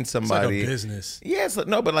dating somebody, it's like a business. Yes,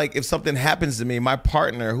 no, but like if something happens to me, my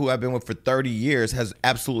partner, who I've been with for 30 years, has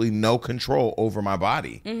absolutely no control over my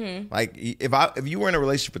body. Like if you were in a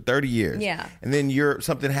relationship for 30 years, and then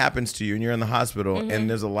something happens to you and you're in the hospital and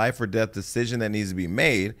there's a life or death decision that needs to be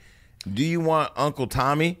made. Do you want Uncle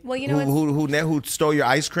Tommy, who stole your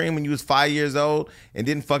ice cream when you was 5 years old and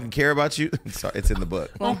didn't fucking care about you? Sorry, it's in the book.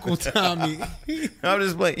 Uncle Tommy. I'm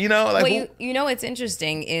just playing. You know, like you know what's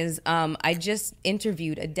interesting is I just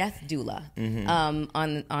interviewed a death doula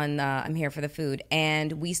on I'm Here for the Food,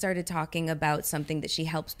 and we started talking about something that she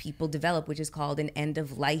helps people develop, which is called an end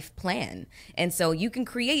of life plan. And so you can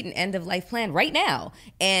create an end of life plan right now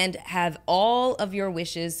and have all of your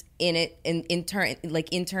wishes in it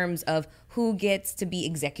in terms of who gets to be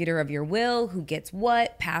executor of your will, who gets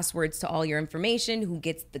what, passwords to all your information, who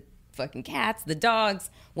gets the fucking cats, the dogs,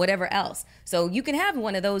 whatever else. So you can have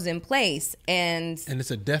one of those in place, and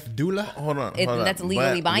it's a death doula. Hold on. That's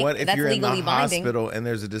legally binding. What if that's you're in the legally binding. hospital and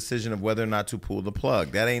there's a decision of whether or not to pull the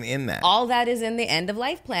plug? That ain't in that. All that is in the end of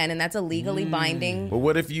life plan, and that's a legally binding. But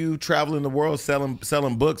what if you travel in the world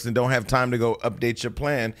selling books and don't have time to go update your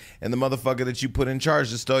plan, and the motherfucker that you put in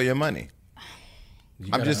charge just stole your money?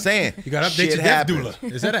 I'm just saying. You got to update shit your happens. death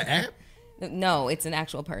doula. Is that an app? No, it's an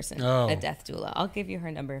actual person, a death doula. I'll give you her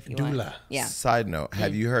number if you want. Yeah. Side note: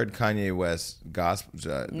 have you heard Kanye West's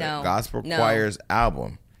gospel choir's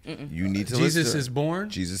album? You need to listen. Jesus is Born.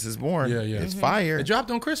 Jesus is Born. Yeah. It's fire. It dropped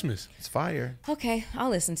on Christmas. It's fire. Okay, I'll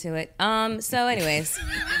listen to it. So, anyways,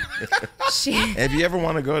 if you ever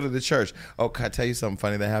want to go to the church, can I tell you something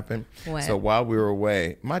funny that happened? What? So while we were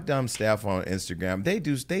away, my dumb staff on Instagram,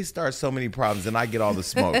 they start so many problems, and I get all the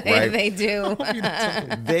smoke. Right? They do.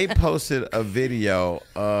 They posted a video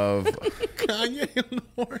of Kanye on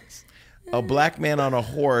the horse. A black man on a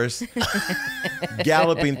horse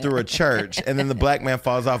galloping through a church, and then the black man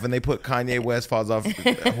falls off, and they put Kanye West falls off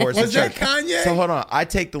a horse. Was that Kanye? So hold on, I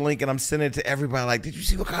take the link and I'm sending it to everybody. Like, did you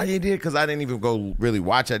see what Kanye did? Because I didn't even go really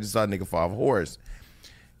watch. I just saw a nigga fall off a horse.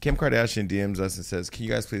 Kim Kardashian DMs us and says, "Can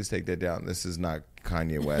you guys please take that down? This is not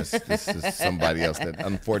Kanye West. This is somebody else that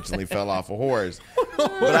unfortunately fell off a horse."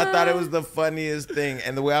 But I thought it was the funniest thing.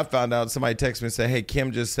 And the way I found out, somebody texted me and said, "Hey,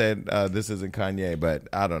 Kim just said this isn't Kanye." But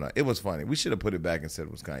I don't know. It was funny. We should have put it back and said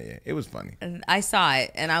it was Kanye. It was funny. I saw it,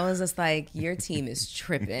 and I was just like, your team is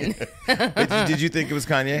tripping. Did you think it was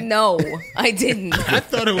Kanye? No, I didn't. I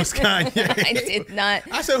thought it was Kanye. I did not.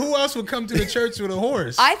 I said, who else would come to the church with a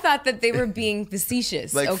horse? I thought that they were being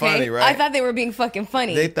facetious. Like okay? funny, right? I thought they were being fucking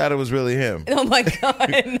funny. They thought it was really him. Oh my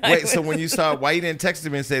God. Wait, so when you saw it, why you didn't text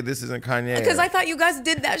me and say this isn't Kanye? Because I thought you guys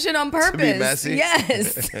did that shit on purpose. To be messy?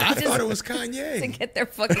 Yes. I thought it was Kanye. To get their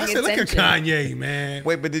fucking I said, attention. look at Kanye, man.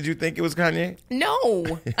 Wait, but did you think it was Kanye? No,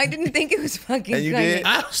 I didn't think it was fucking And you Kanye. did?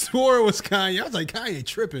 I swore it was Kanye. I was like, Kanye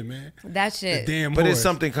tripping, man. That shit. The damn But horse. it's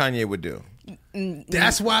something Kanye would do.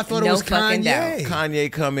 That's why I thought it No was fucking doubt. Kanye.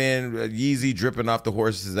 Kanye come in, Yeezy dripping off the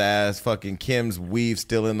horse's ass, fucking Kim's weave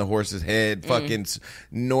still in the horse's head, fucking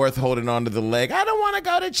North holding onto the leg. I don't want to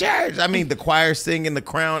go to church. I mean, the choir singing the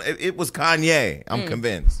crown. It was Kanye. I'm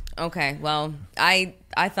convinced. Okay, well, I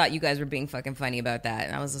thought you guys were being fucking funny about that,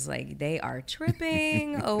 and I was just like, they are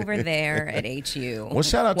tripping over there at HU. Well,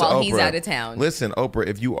 shout out to while Oprah. he's out of town. Listen, Oprah,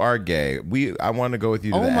 if you are gay, I want to go with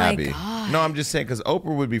you to Oh the my Abbey. God. No, I'm just saying because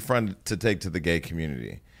Oprah would be fun to take to the gay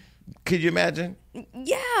community. Could you imagine?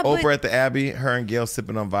 Yeah, Oprah at the Abbey, her and Gail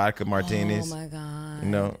sipping on vodka martinis. Oh my God. You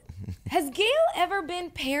know? Has Gail ever been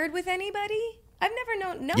paired with anybody? I've never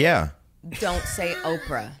known. No. Yeah. Don't say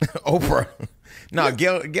Oprah. Oprah. No,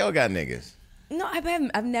 Gail got niggas. No,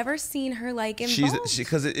 I've never seen her like involved.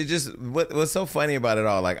 Because it just what's so funny about it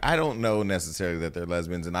all. Like, I don't know necessarily that they're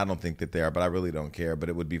lesbians, and I don't think that they are, but I really don't care. But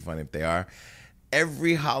it would be funny if they are.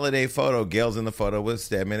 Every holiday photo, Gail's in the photo with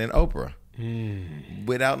Stedman and Oprah.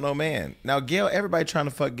 Without no man. Now, Gail, everybody trying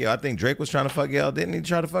to fuck Gail. I think Drake was trying to fuck Gail. Didn't he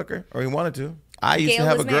try to fuck her? Or he wanted to? I used to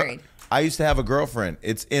have a girl. Married. I used to have a girlfriend.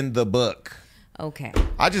 It's in the book. Okay.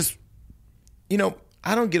 I just,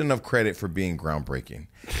 I don't get enough credit for being groundbreaking.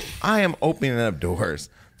 I am opening up doors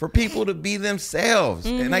for people to be themselves.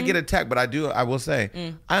 And I get attacked, but I will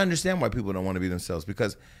say, I understand why people don't want to be themselves,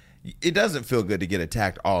 because it doesn't feel good to get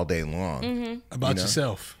attacked all day long. About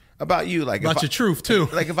yourself. About you. Like about your truth, too.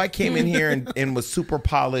 Like if I came in here and was super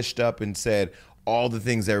polished up and said all the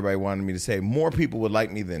things everybody wanted me to say, more people would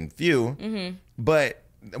like me than few. But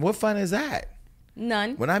what fun is that?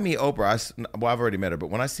 None. When I meet Oprah, I've already met her, but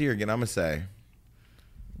when I see her again, I'm going to say,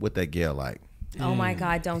 what that Gail like? Oh my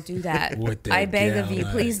God, don't do that. I beg of you,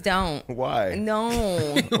 please don't. Why?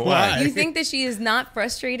 No. Why? You think that she is not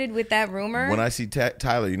frustrated with that rumor? When I see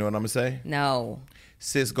Tyler, you know what I'm going to say? No.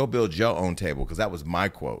 Sis, go build your own table, because that was my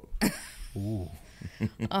quote. Ooh.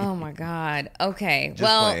 Oh my God. Okay.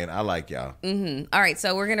 Just playing. I like y'all. All right.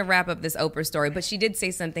 So we're going to wrap up this Oprah story, but she did say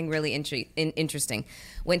something really interesting.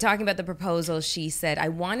 When talking about the proposal, she said, I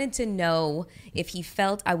wanted to know if he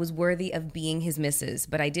felt I was worthy of being his missus,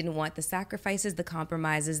 but I didn't want the sacrifices, the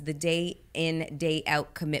compromises, the day in, day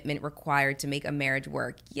out commitment required to make a marriage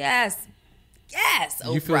work. Yes. Yes,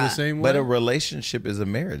 Oprah. You feel the same way? But a relationship is a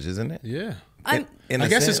marriage, isn't it? Yeah. I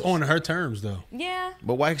guess it's on her terms, though. Yeah.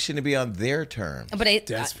 But why shouldn't it be on their terms? But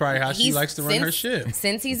that's probably how she likes to run her ship.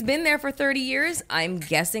 Since he's been there for 30 years, I'm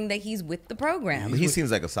guessing that he's with the program. He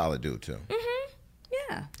seems like a solid dude, too.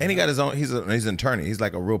 Yeah. And he got his own, he's an attorney. He's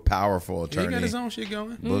like a real powerful attorney. He got his own shit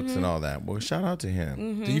going. Books and all that. Well, shout out to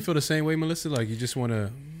him. Do you feel the same way, Melyssa? Like you just want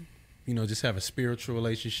to, just have a spiritual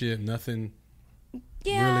relationship, nothing...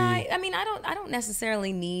 Yeah, really, I mean, I don't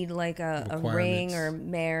necessarily need like a ring or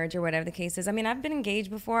marriage or whatever the case is. I mean, I've been engaged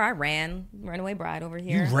before. I ran runaway bride over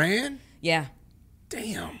here. You ran? Yeah.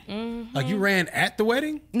 Damn. Like you ran at the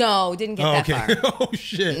wedding? No, didn't get that far. Oh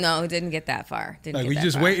shit. No, didn't get that far. Like were you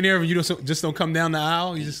just waiting there and you just don't come down the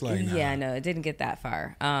aisle? You just like nah. Yeah, no, it didn't get that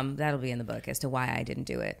far. That'll be in the book as to why I didn't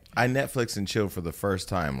do it. I Netflix and chilled for the first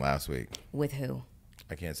time last week. With who?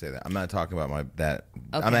 I can't say that. I'm not talking about that.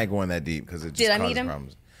 Okay. I'm not going that deep because it just causes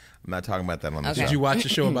problems. I'm not talking about that on the show. Did you watch a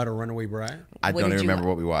show about a runaway bride? I don't even remember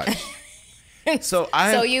what we watched. So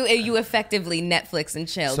you effectively Netflix and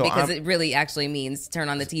chill because it really actually means turn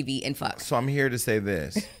on the TV and fuck. So I'm here to say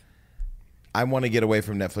this. I want to get away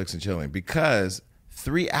from Netflix and chilling because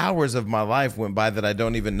 3 hours of my life went by that I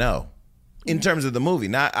don't even know. In terms of the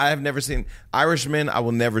movie. I have never seen Irishman. I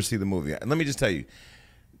will never see the movie. Let me just tell you.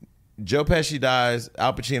 Joe Pesci dies,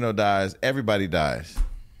 Al Pacino dies, everybody dies.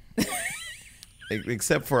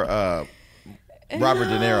 Except for Robert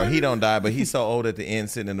De Niro. He don't die, but he's so old at the end,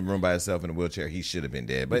 sitting in the room by himself in a wheelchair, he should have been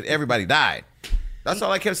dead. But everybody died. That's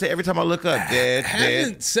all I kept saying every time I look up.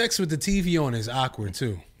 Having sex with the TV on is awkward,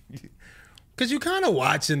 too. Because you're kind of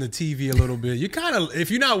watching the TV a little bit. You kind of, if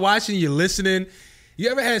you're not watching, you're listening. You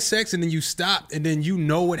ever had sex and then you stopped and then you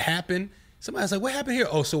know what happened? Somebody's like, what happened here?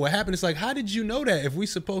 Oh, so what happened? It's like, how did you know that if we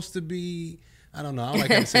supposed to be, I don't know. I don't like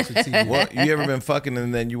having sex with TV. Well, you ever been fucking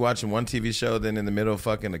and then you watching one TV show, then in the middle of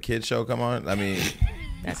fucking a kid show come on? I mean,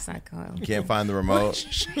 that's not cool. You can't find the remote.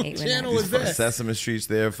 What channel is that? Sesame Street's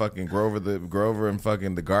there, fucking Grover and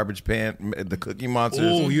fucking the Garbage Pan, the Cookie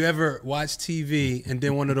Monsters. Oh, you ever watch TV and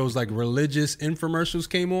then one of those like religious infomercials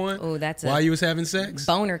came on? Oh, that's while you was having sex?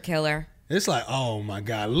 Boner killer. It's like, oh my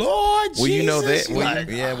God, Lord well, Jesus. You know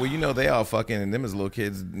they, well, you know they all fucking and them as little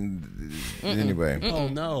kids. Anyway. Oh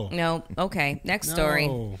no. No. Okay. Next story.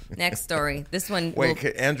 Next story. This one. Wait,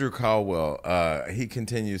 Andrew Caldwell. He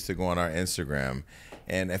continues to go on our Instagram,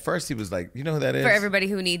 and at first he was like, "You know who that is?" For everybody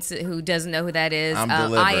who doesn't know who that is,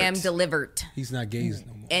 I am delivered. He's not gays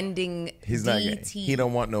no more. Ending. He's not gay. He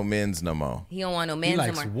don't want no men's no more. He don't want no men's no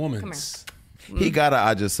more. He likes women's. He got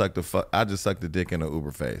I just sucked the dick in an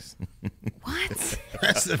Uber face. What?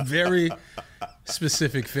 That's a very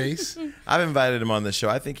specific face. I've invited him on the show.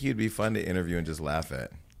 I think he'd be fun to interview and just laugh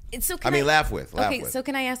at. So laugh with. So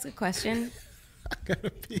can I ask a question? I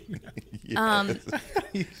gotta pee.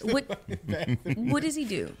 What does he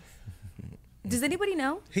do? Does anybody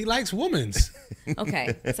know? He likes women's.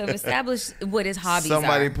 Okay, so established what his hobbies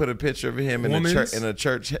Somebody are. put a picture of him in a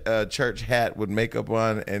church hat with makeup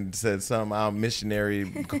on and said something, missionary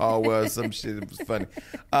Caldwell, some shit. It was funny.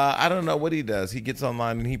 I don't know what he does. He gets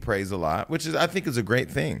online and he prays a lot, which I think is a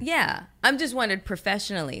great thing. Yeah, I'm just wondered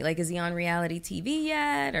professionally, like, is he on reality TV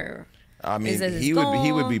yet, or? I mean, is that his he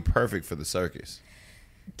goal? would be perfect for the circus.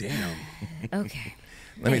 Damn. Okay.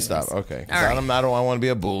 Let me stop. Okay. All right. I don't want to be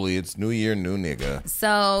a bully. It's New Year, new nigga.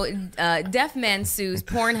 So, deaf man sues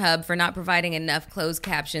Pornhub for not providing enough closed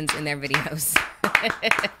captions in their videos.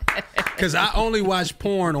 Because I only watch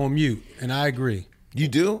porn on mute, and I agree. You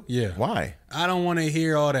do? Yeah. Why? I don't want to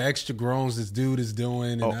hear all the extra groans this dude is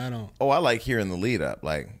doing, and I don't. Oh, I like hearing the lead up.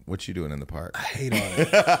 Like, what you doing in the park? I hate all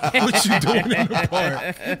that. What you doing in the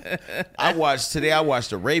park? I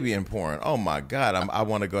watched Arabian porn. Oh my God. I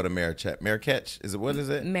want to go to Marrakech. What is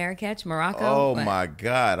it? Marrakech, Morocco. Oh What? my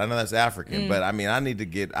God. I know that's African, but I mean, I need to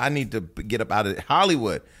get up out of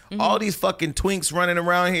Hollywood. All these fucking twinks running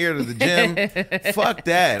around here to the gym. Fuck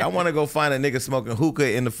that. I want to go find a nigga smoking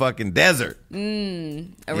hookah in the fucking desert.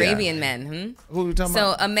 Arabian men. Who are you talking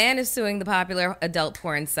about? So a man is suing the popular adult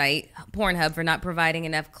porn site Pornhub for not providing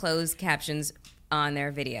enough closed captions on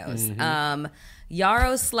their videos.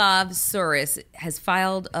 Yaroslav Suris has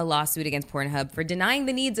filed a lawsuit against Pornhub for denying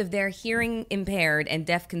the needs of their hearing impaired and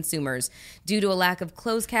deaf consumers due to a lack of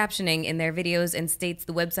closed captioning in their videos, and states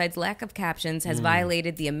the website's lack of captions has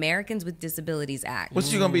violated the Americans with Disabilities Act.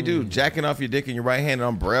 What you gonna be doing? Jacking off your dick in your right hand and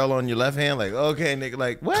on Braille on your left hand? Like, okay, nigga,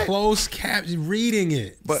 like what? Closed caption, reading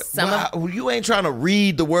it. But you ain't trying to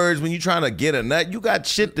read the words when you trying to get a nut. You got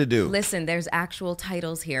shit to do. Listen, there's actual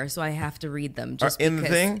titles here, so I have to read them. Just in because,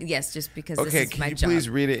 the thing? Yes, just because Okay, this is can my you job. please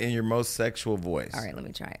read it in your most sexual voice? All right, let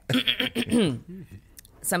me try it.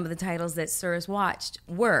 Some of the titles that Suris watched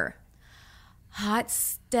were Hot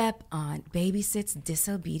Step On Babysits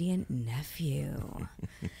Disobedient Nephew.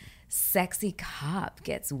 Sexy Cop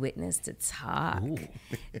Gets Witness to Talk.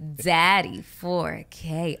 Daddy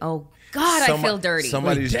 4K. Oh, God, I feel dirty.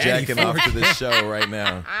 Somebody's jacking off to this show right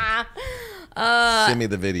now. Send me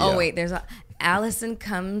the video. Oh, wait, there's Allison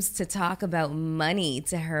comes to talk about money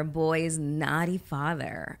to her boy's naughty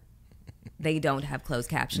father. They don't have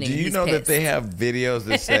closed captioning. Do you He's know pissed. that they have videos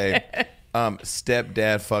that say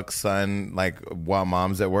stepdad fucks son like while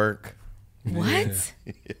mom's at work? What?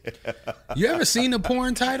 You ever seen the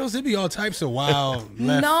porn titles? It'd be all types of wild.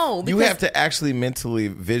 No. You have to actually mentally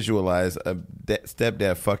visualize a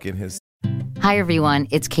stepdad fucking his. Hi, everyone.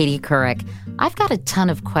 It's Katie Couric. I've got a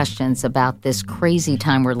ton of questions about this crazy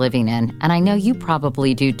time we're living in, and I know you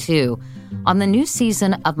probably do too. On the new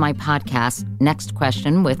season of my podcast, Next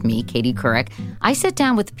Question with me, Katie Couric, I sit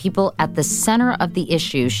down with people at the center of the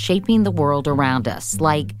issues shaping the world around us,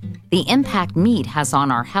 like the impact meat has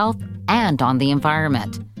on our health and on the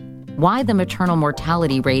environment, why the maternal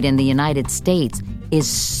mortality rate in the United States is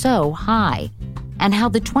so high, and how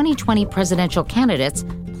the 2020 presidential candidates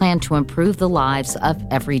plan to improve the lives of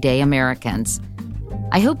everyday Americans.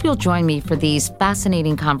 I hope you'll join me for these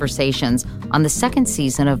fascinating conversations on the second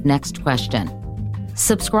season of Next Question.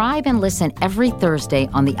 Subscribe and listen every Thursday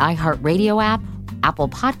on the iHeartRadio app, Apple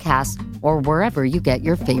Podcasts, or wherever you get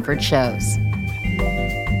your favorite shows.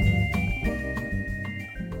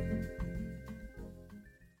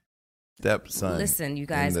 Stepson. Listen, you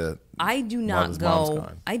guys, I do not go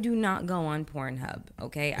on Pornhub,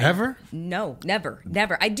 okay? Ever? No, never.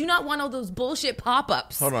 I do not want all those bullshit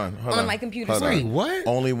pop-ups Hold on. my computer Hold screen. on. What?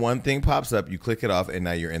 Only one thing pops up, you click it off, and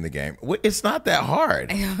now you're in the game. It's not that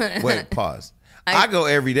hard. Wait, pause. I go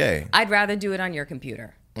every day. I'd rather do it on your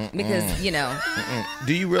computer because, you know.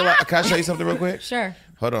 Do you realize? Can I show you something real quick? Sure.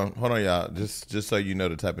 Hold on, y'all. Just so you know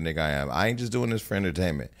the type of nigga I am. I ain't just doing this for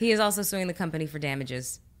entertainment. He is also suing the company for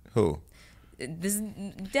damages. Who? This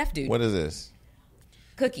deaf dude. What is this?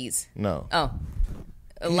 Cookies. No. Oh.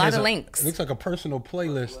 A lot of links. It looks like a personal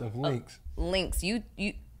playlist of links. Links. You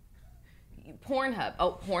Pornhub.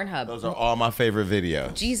 Oh, Pornhub. Those are all my favorite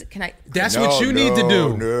videos. Jeez, can I? That's what you need to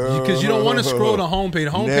do. Because you don't want to scroll the homepage.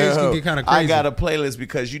 The homepage can get kind of crazy. I got a playlist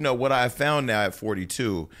because, you know, what I found now at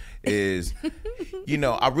 42 is, you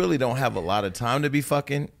know, I really don't have a lot of time to be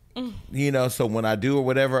fucking. You know, so when I do or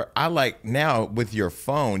whatever, I like now with your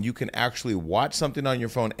phone, you can actually watch something on your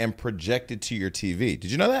phone and project it to your TV.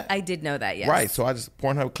 Did you know that? I did know that, yes. Right. So I just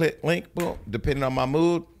Pornhub click link, boom. Depending on my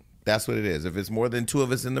mood, that's what it is. If it's more than two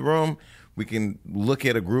of us in the room, we can look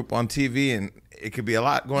at a group on TV and it could be a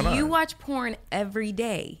lot going on. You watch porn every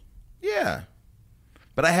day. Yeah.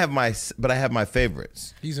 But I have my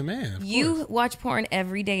favorites. He's a man. You watch porn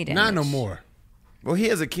every day, Dan. Not no more. Well, he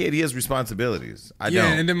has a kid. He has responsibilities. I don't.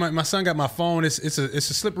 Yeah, and then my son got my phone. It's a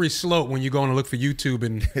slippery slope when you go and look for YouTube,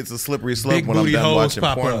 and it's a slippery slope big when I'm booty done hoes watching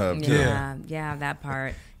pop up. Pornhub. Too. Yeah, that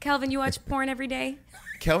part. Kelvin, you watch porn every day?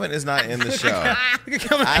 Kelvin is not in the show.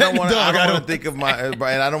 I don't want to think of my. And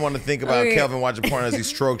I don't want to think about Kelvin watching porn as he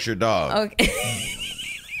strokes your dog. Okay.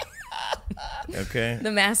 Okay.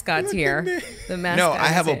 The mascot's here. The mascot. No, I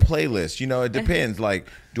have a playlist. You know, it depends. Like,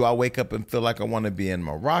 do I wake up and feel like I want to be in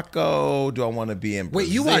Morocco? Do I want to be in Brazil?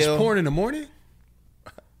 Wait, you watch porn in the morning?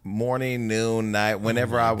 Morning, noon, night,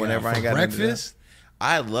 whenever I ain't got breakfast.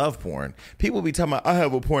 I love porn. People be talking about, I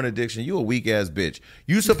have a porn addiction. You a weak ass bitch.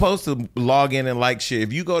 You supposed to log in and like shit.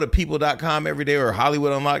 If you go to people.com every day or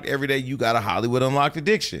Hollywood Unlocked every day, you got a Hollywood Unlocked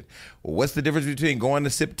addiction. Well, what's the difference between going to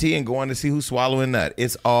sip tea and going to see who's swallowing nut?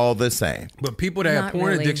 It's all the same. But people that have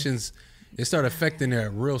porn addictions, it start affecting their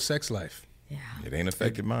real sex life. Yeah. It ain't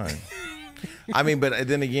affected mine. I mean, but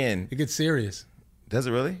then again, it gets serious. Does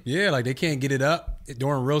it really? Yeah, like they can't get it up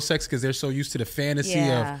during real sex because they're so used to the fantasy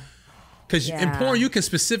of. Because in porn, you can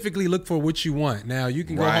specifically look for what you want. Now, you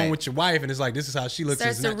can go home with your wife, and it's like, this is how she looks.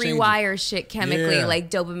 Starts to rewire shit chemically, like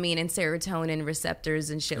dopamine and serotonin receptors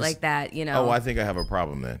and shit like that, you know. Oh, I think I have a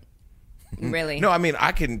problem then. Really? No, I mean,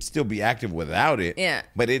 I can still be active without it. Yeah.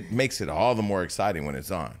 But it makes it all the more exciting when it's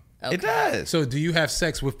on. Okay. It does. So do you have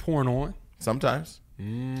sex with porn on? Sometimes.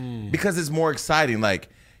 Because it's more exciting. Like,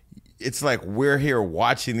 it's like we're here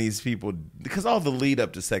watching these people, because all the lead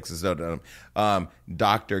up to sex is done.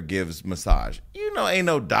 Doctor gives massage. You know, ain't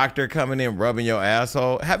no doctor coming in rubbing your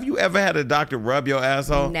asshole. Have you ever had a doctor rub your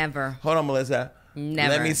asshole? Never. Hold on, Melyssa. Never.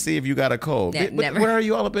 Let me see if you got a cold. Never. What are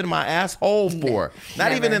you all up in my asshole for?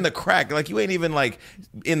 Not even in the crack. Like, you ain't even like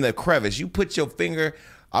in the crevice. You put your finger.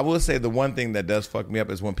 I will say the one thing that does fuck me up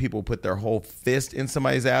is when people put their whole fist in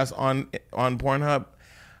somebody's ass on Pornhub.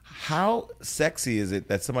 How sexy is it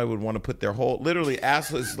that somebody would want to put their whole, literally,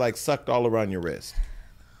 ass is like sucked all around your wrist?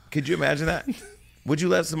 Could you imagine that? Would you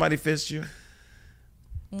let somebody fist you?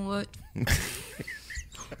 What?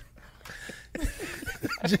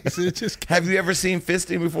 Have you ever seen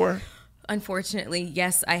fisting before? Unfortunately,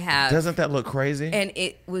 yes, I have. Doesn't that look crazy? And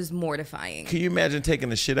it was mortifying. Can you imagine taking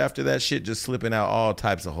the shit after that shit, just slipping out all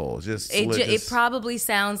types of holes? It probably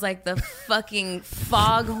sounds like the fucking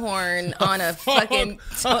foghorn on a fucking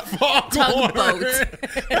tugboat.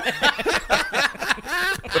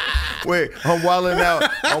 Wait, I'm wilding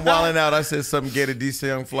out. I said something gay to DC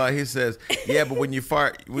Young Fly. He says, yeah, but when you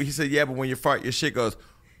fart, your shit goes.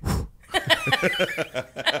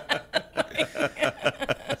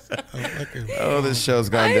 Oh, this show's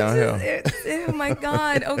gone downhill. Oh my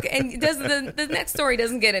God. Okay, and the next story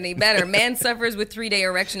doesn't get any better. Man suffers with 3-day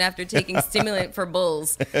erection after taking stimulant for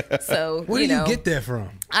bulls. So where do you get that from?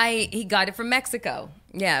 He got it from Mexico.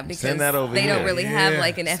 Yeah, because send that over they here. Don't really have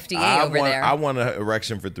like an FDA over there. I want an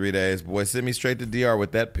erection for 3 days. Boy, send me straight to DR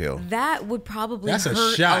with that pill. That would probably hurt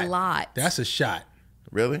a lot. That's a shot.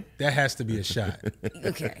 Really? That has to be a shot.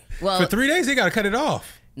 Okay. Well, for 3 days, they got to cut it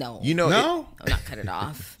off. No. No? Not cut it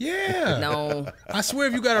off. Yeah. No. I swear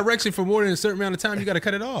if you got erection for more than a certain amount of time, you got to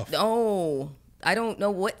cut it off. No. I don't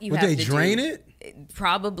know what you have to do. Would they drain it?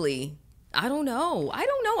 Probably. I don't know. I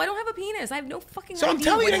don't have a penis. I have no fucking idea. So I'm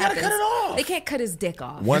telling you, they got to cut it off. They can't cut his dick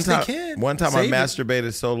off. One time I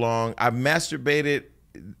masturbated so long. I masturbated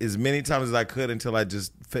as many times as I could until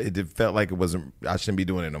it felt like I shouldn't be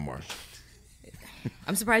doing it no more.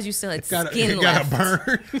 I'm surprised you still had skin left. Got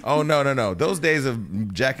burn. Oh, no. Those days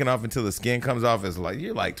of jacking off until the skin comes off is like,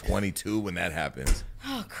 you're like 22 when that happens.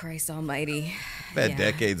 Oh, Christ almighty. I've had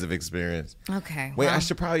decades of experience. Okay. Wait, I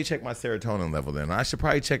should probably check my serotonin level then. I should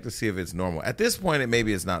probably check to see if it's normal. At this point,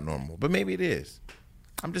 maybe it's not normal, but maybe it is.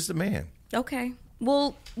 I'm just a man. Okay.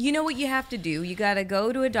 Well, you know what you have to do? You got to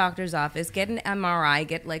go to a doctor's office, get an MRI,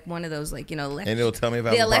 get like one of those and it'll tell me if I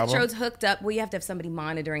have the a problem? electrodes hooked up. Well, you have to have somebody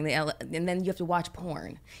monitoring and then you have to watch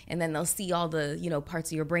porn, and then they'll see all the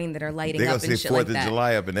parts of your brain that are lighting up and shit like that. They're gonna see 4th of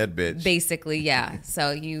July up in that bitch. Basically, yeah. So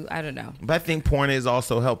I don't know. But I think porn is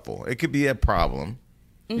also helpful. It could be a problem.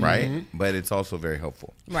 Mm-hmm. Right, but it's also very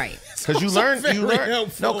helpful. Right, because you learn.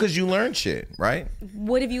 No, because you learn shit. Right.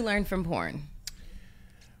 What have you learned from porn?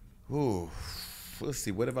 Ooh. Let's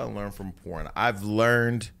see. What have I learned from porn? I've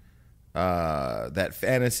learned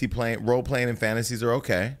that role playing and fantasies are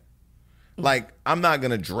okay. Like, I'm not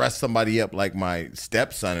gonna dress somebody up like my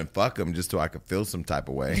stepson and fuck him just so I could feel some type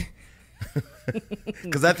of way.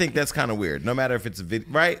 Because I think that's kind of weird. No matter if it's a video,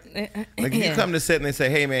 right? Like you come to set and they say,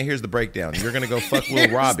 "Hey man, here's the breakdown. You're gonna go fuck Lil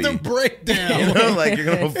Robbie." The breakdown. You know, like you're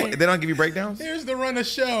gonna. They don't give you breakdowns. Here's the run of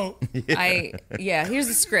show. Here's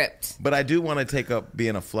the script. But I do want to take up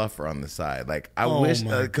being a fluffer on the side. Like I wish,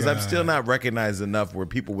 because I'm still not recognized enough where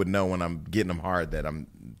people would know when I'm getting them hard that I'm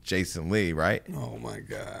Jason Lee, right? Oh my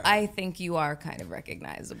God. I think you are kind of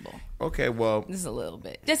recognizable. Okay, well, Just a little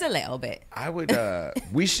bit. Just a little bit. I would.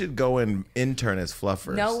 We should go and intern as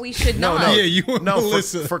fluffers. No, we should not. Yeah, you and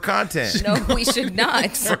Melyssa. For content. No, we should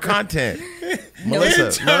not. For content.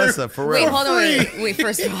 Melissa, for real. Wait, hold on. Wait,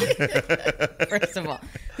 first of all,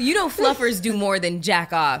 you know fluffers do more than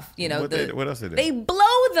jack off. You know, what else they do? They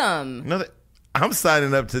blow them. No, I'm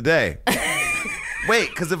signing up today. Wait,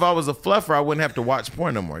 because if I was a fluffer, I wouldn't have to watch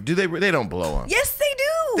porn no more. Do they? They don't blow them. Yes, they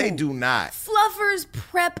do. They do not. Fluffers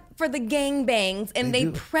prep for the gangbangs, and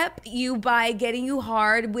they prep you by getting you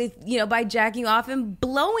hard with, by jacking you off and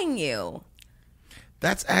blowing you.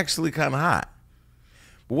 That's actually kind of hot.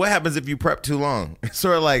 But what happens if you prep too long? It's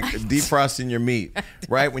sort of like defrosting your meat,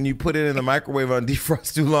 right? When you put it in the microwave on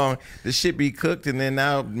defrost too long, the shit be cooked, and then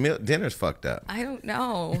now dinner's fucked up. I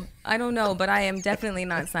don't know, but I am definitely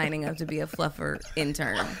not signing up to be a fluffer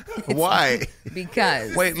intern. Why?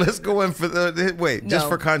 Because wait, let's go in for just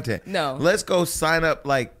for content. No, let's go sign up,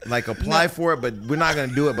 like apply for it, but we're not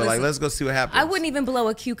gonna do it. But let's go see what happens. I wouldn't even blow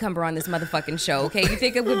a cucumber on this motherfucking show. Okay, you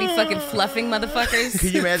think it would be fucking fluffing motherfuckers?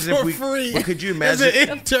 Could you imagine if we? Free. But could you imagine?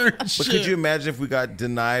 Internship. But could you imagine if we got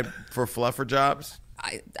denied for fluffer jobs?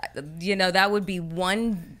 That would be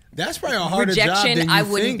one. That's probably a harder job rejection. than you I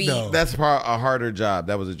wouldn't think, be. though. That's probably a harder job.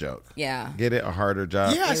 That was a joke. Yeah. Get it? A harder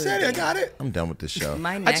job? Yeah, I said it. I got it. I'm done with this show.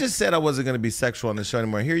 My I next- just said I wasn't going to be sexual on the show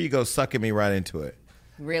anymore. Here you go, sucking me right into it.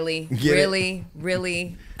 Really? Get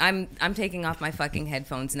Really? I'm taking off my fucking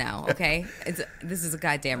headphones now, okay? This is a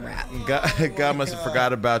goddamn wrap. God must have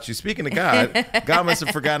forgot about you. Speaking of God, God must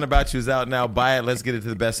have forgotten about you. It's out now. Buy it. Let's get it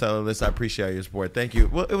to the bestseller list. I appreciate your support. Thank you.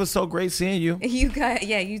 Well, it was so great seeing you. You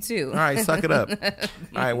too. All right, suck it up.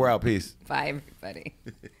 All right, we're out. Peace. Bye, everybody.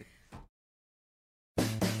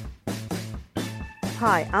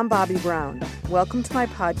 Hi, I'm Bobby Brown. Welcome to my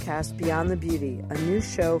podcast, Beyond the Beauty, a new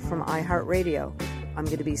show from iHeartRadio. I'm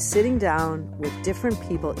going to be sitting down with different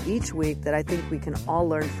people each week that I think we can all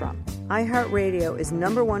learn from. iHeartRadio is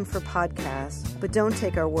 #1 for podcasts, but don't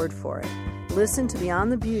take our word for it. Listen to Beyond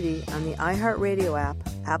the Beauty on the iHeartRadio app,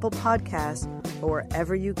 Apple Podcasts, or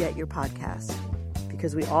wherever you get your podcasts.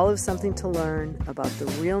 Because we all have something to learn about the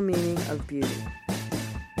real meaning of beauty.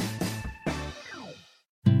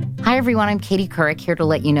 Hi, everyone. I'm Katie Couric, here to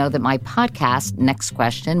let you know that my podcast, Next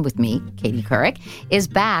Question with me, Katie Couric, is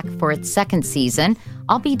back for its second season.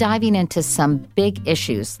 I'll be diving into some big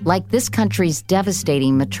issues like this country's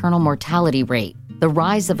devastating maternal mortality rate, the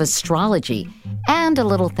rise of astrology, and a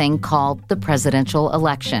little thing called the presidential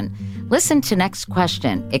election. Listen to Next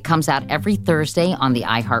Question. It comes out every Thursday on the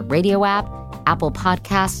iHeartRadio app, Apple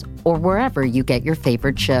Podcasts, or wherever you get your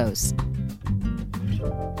favorite shows.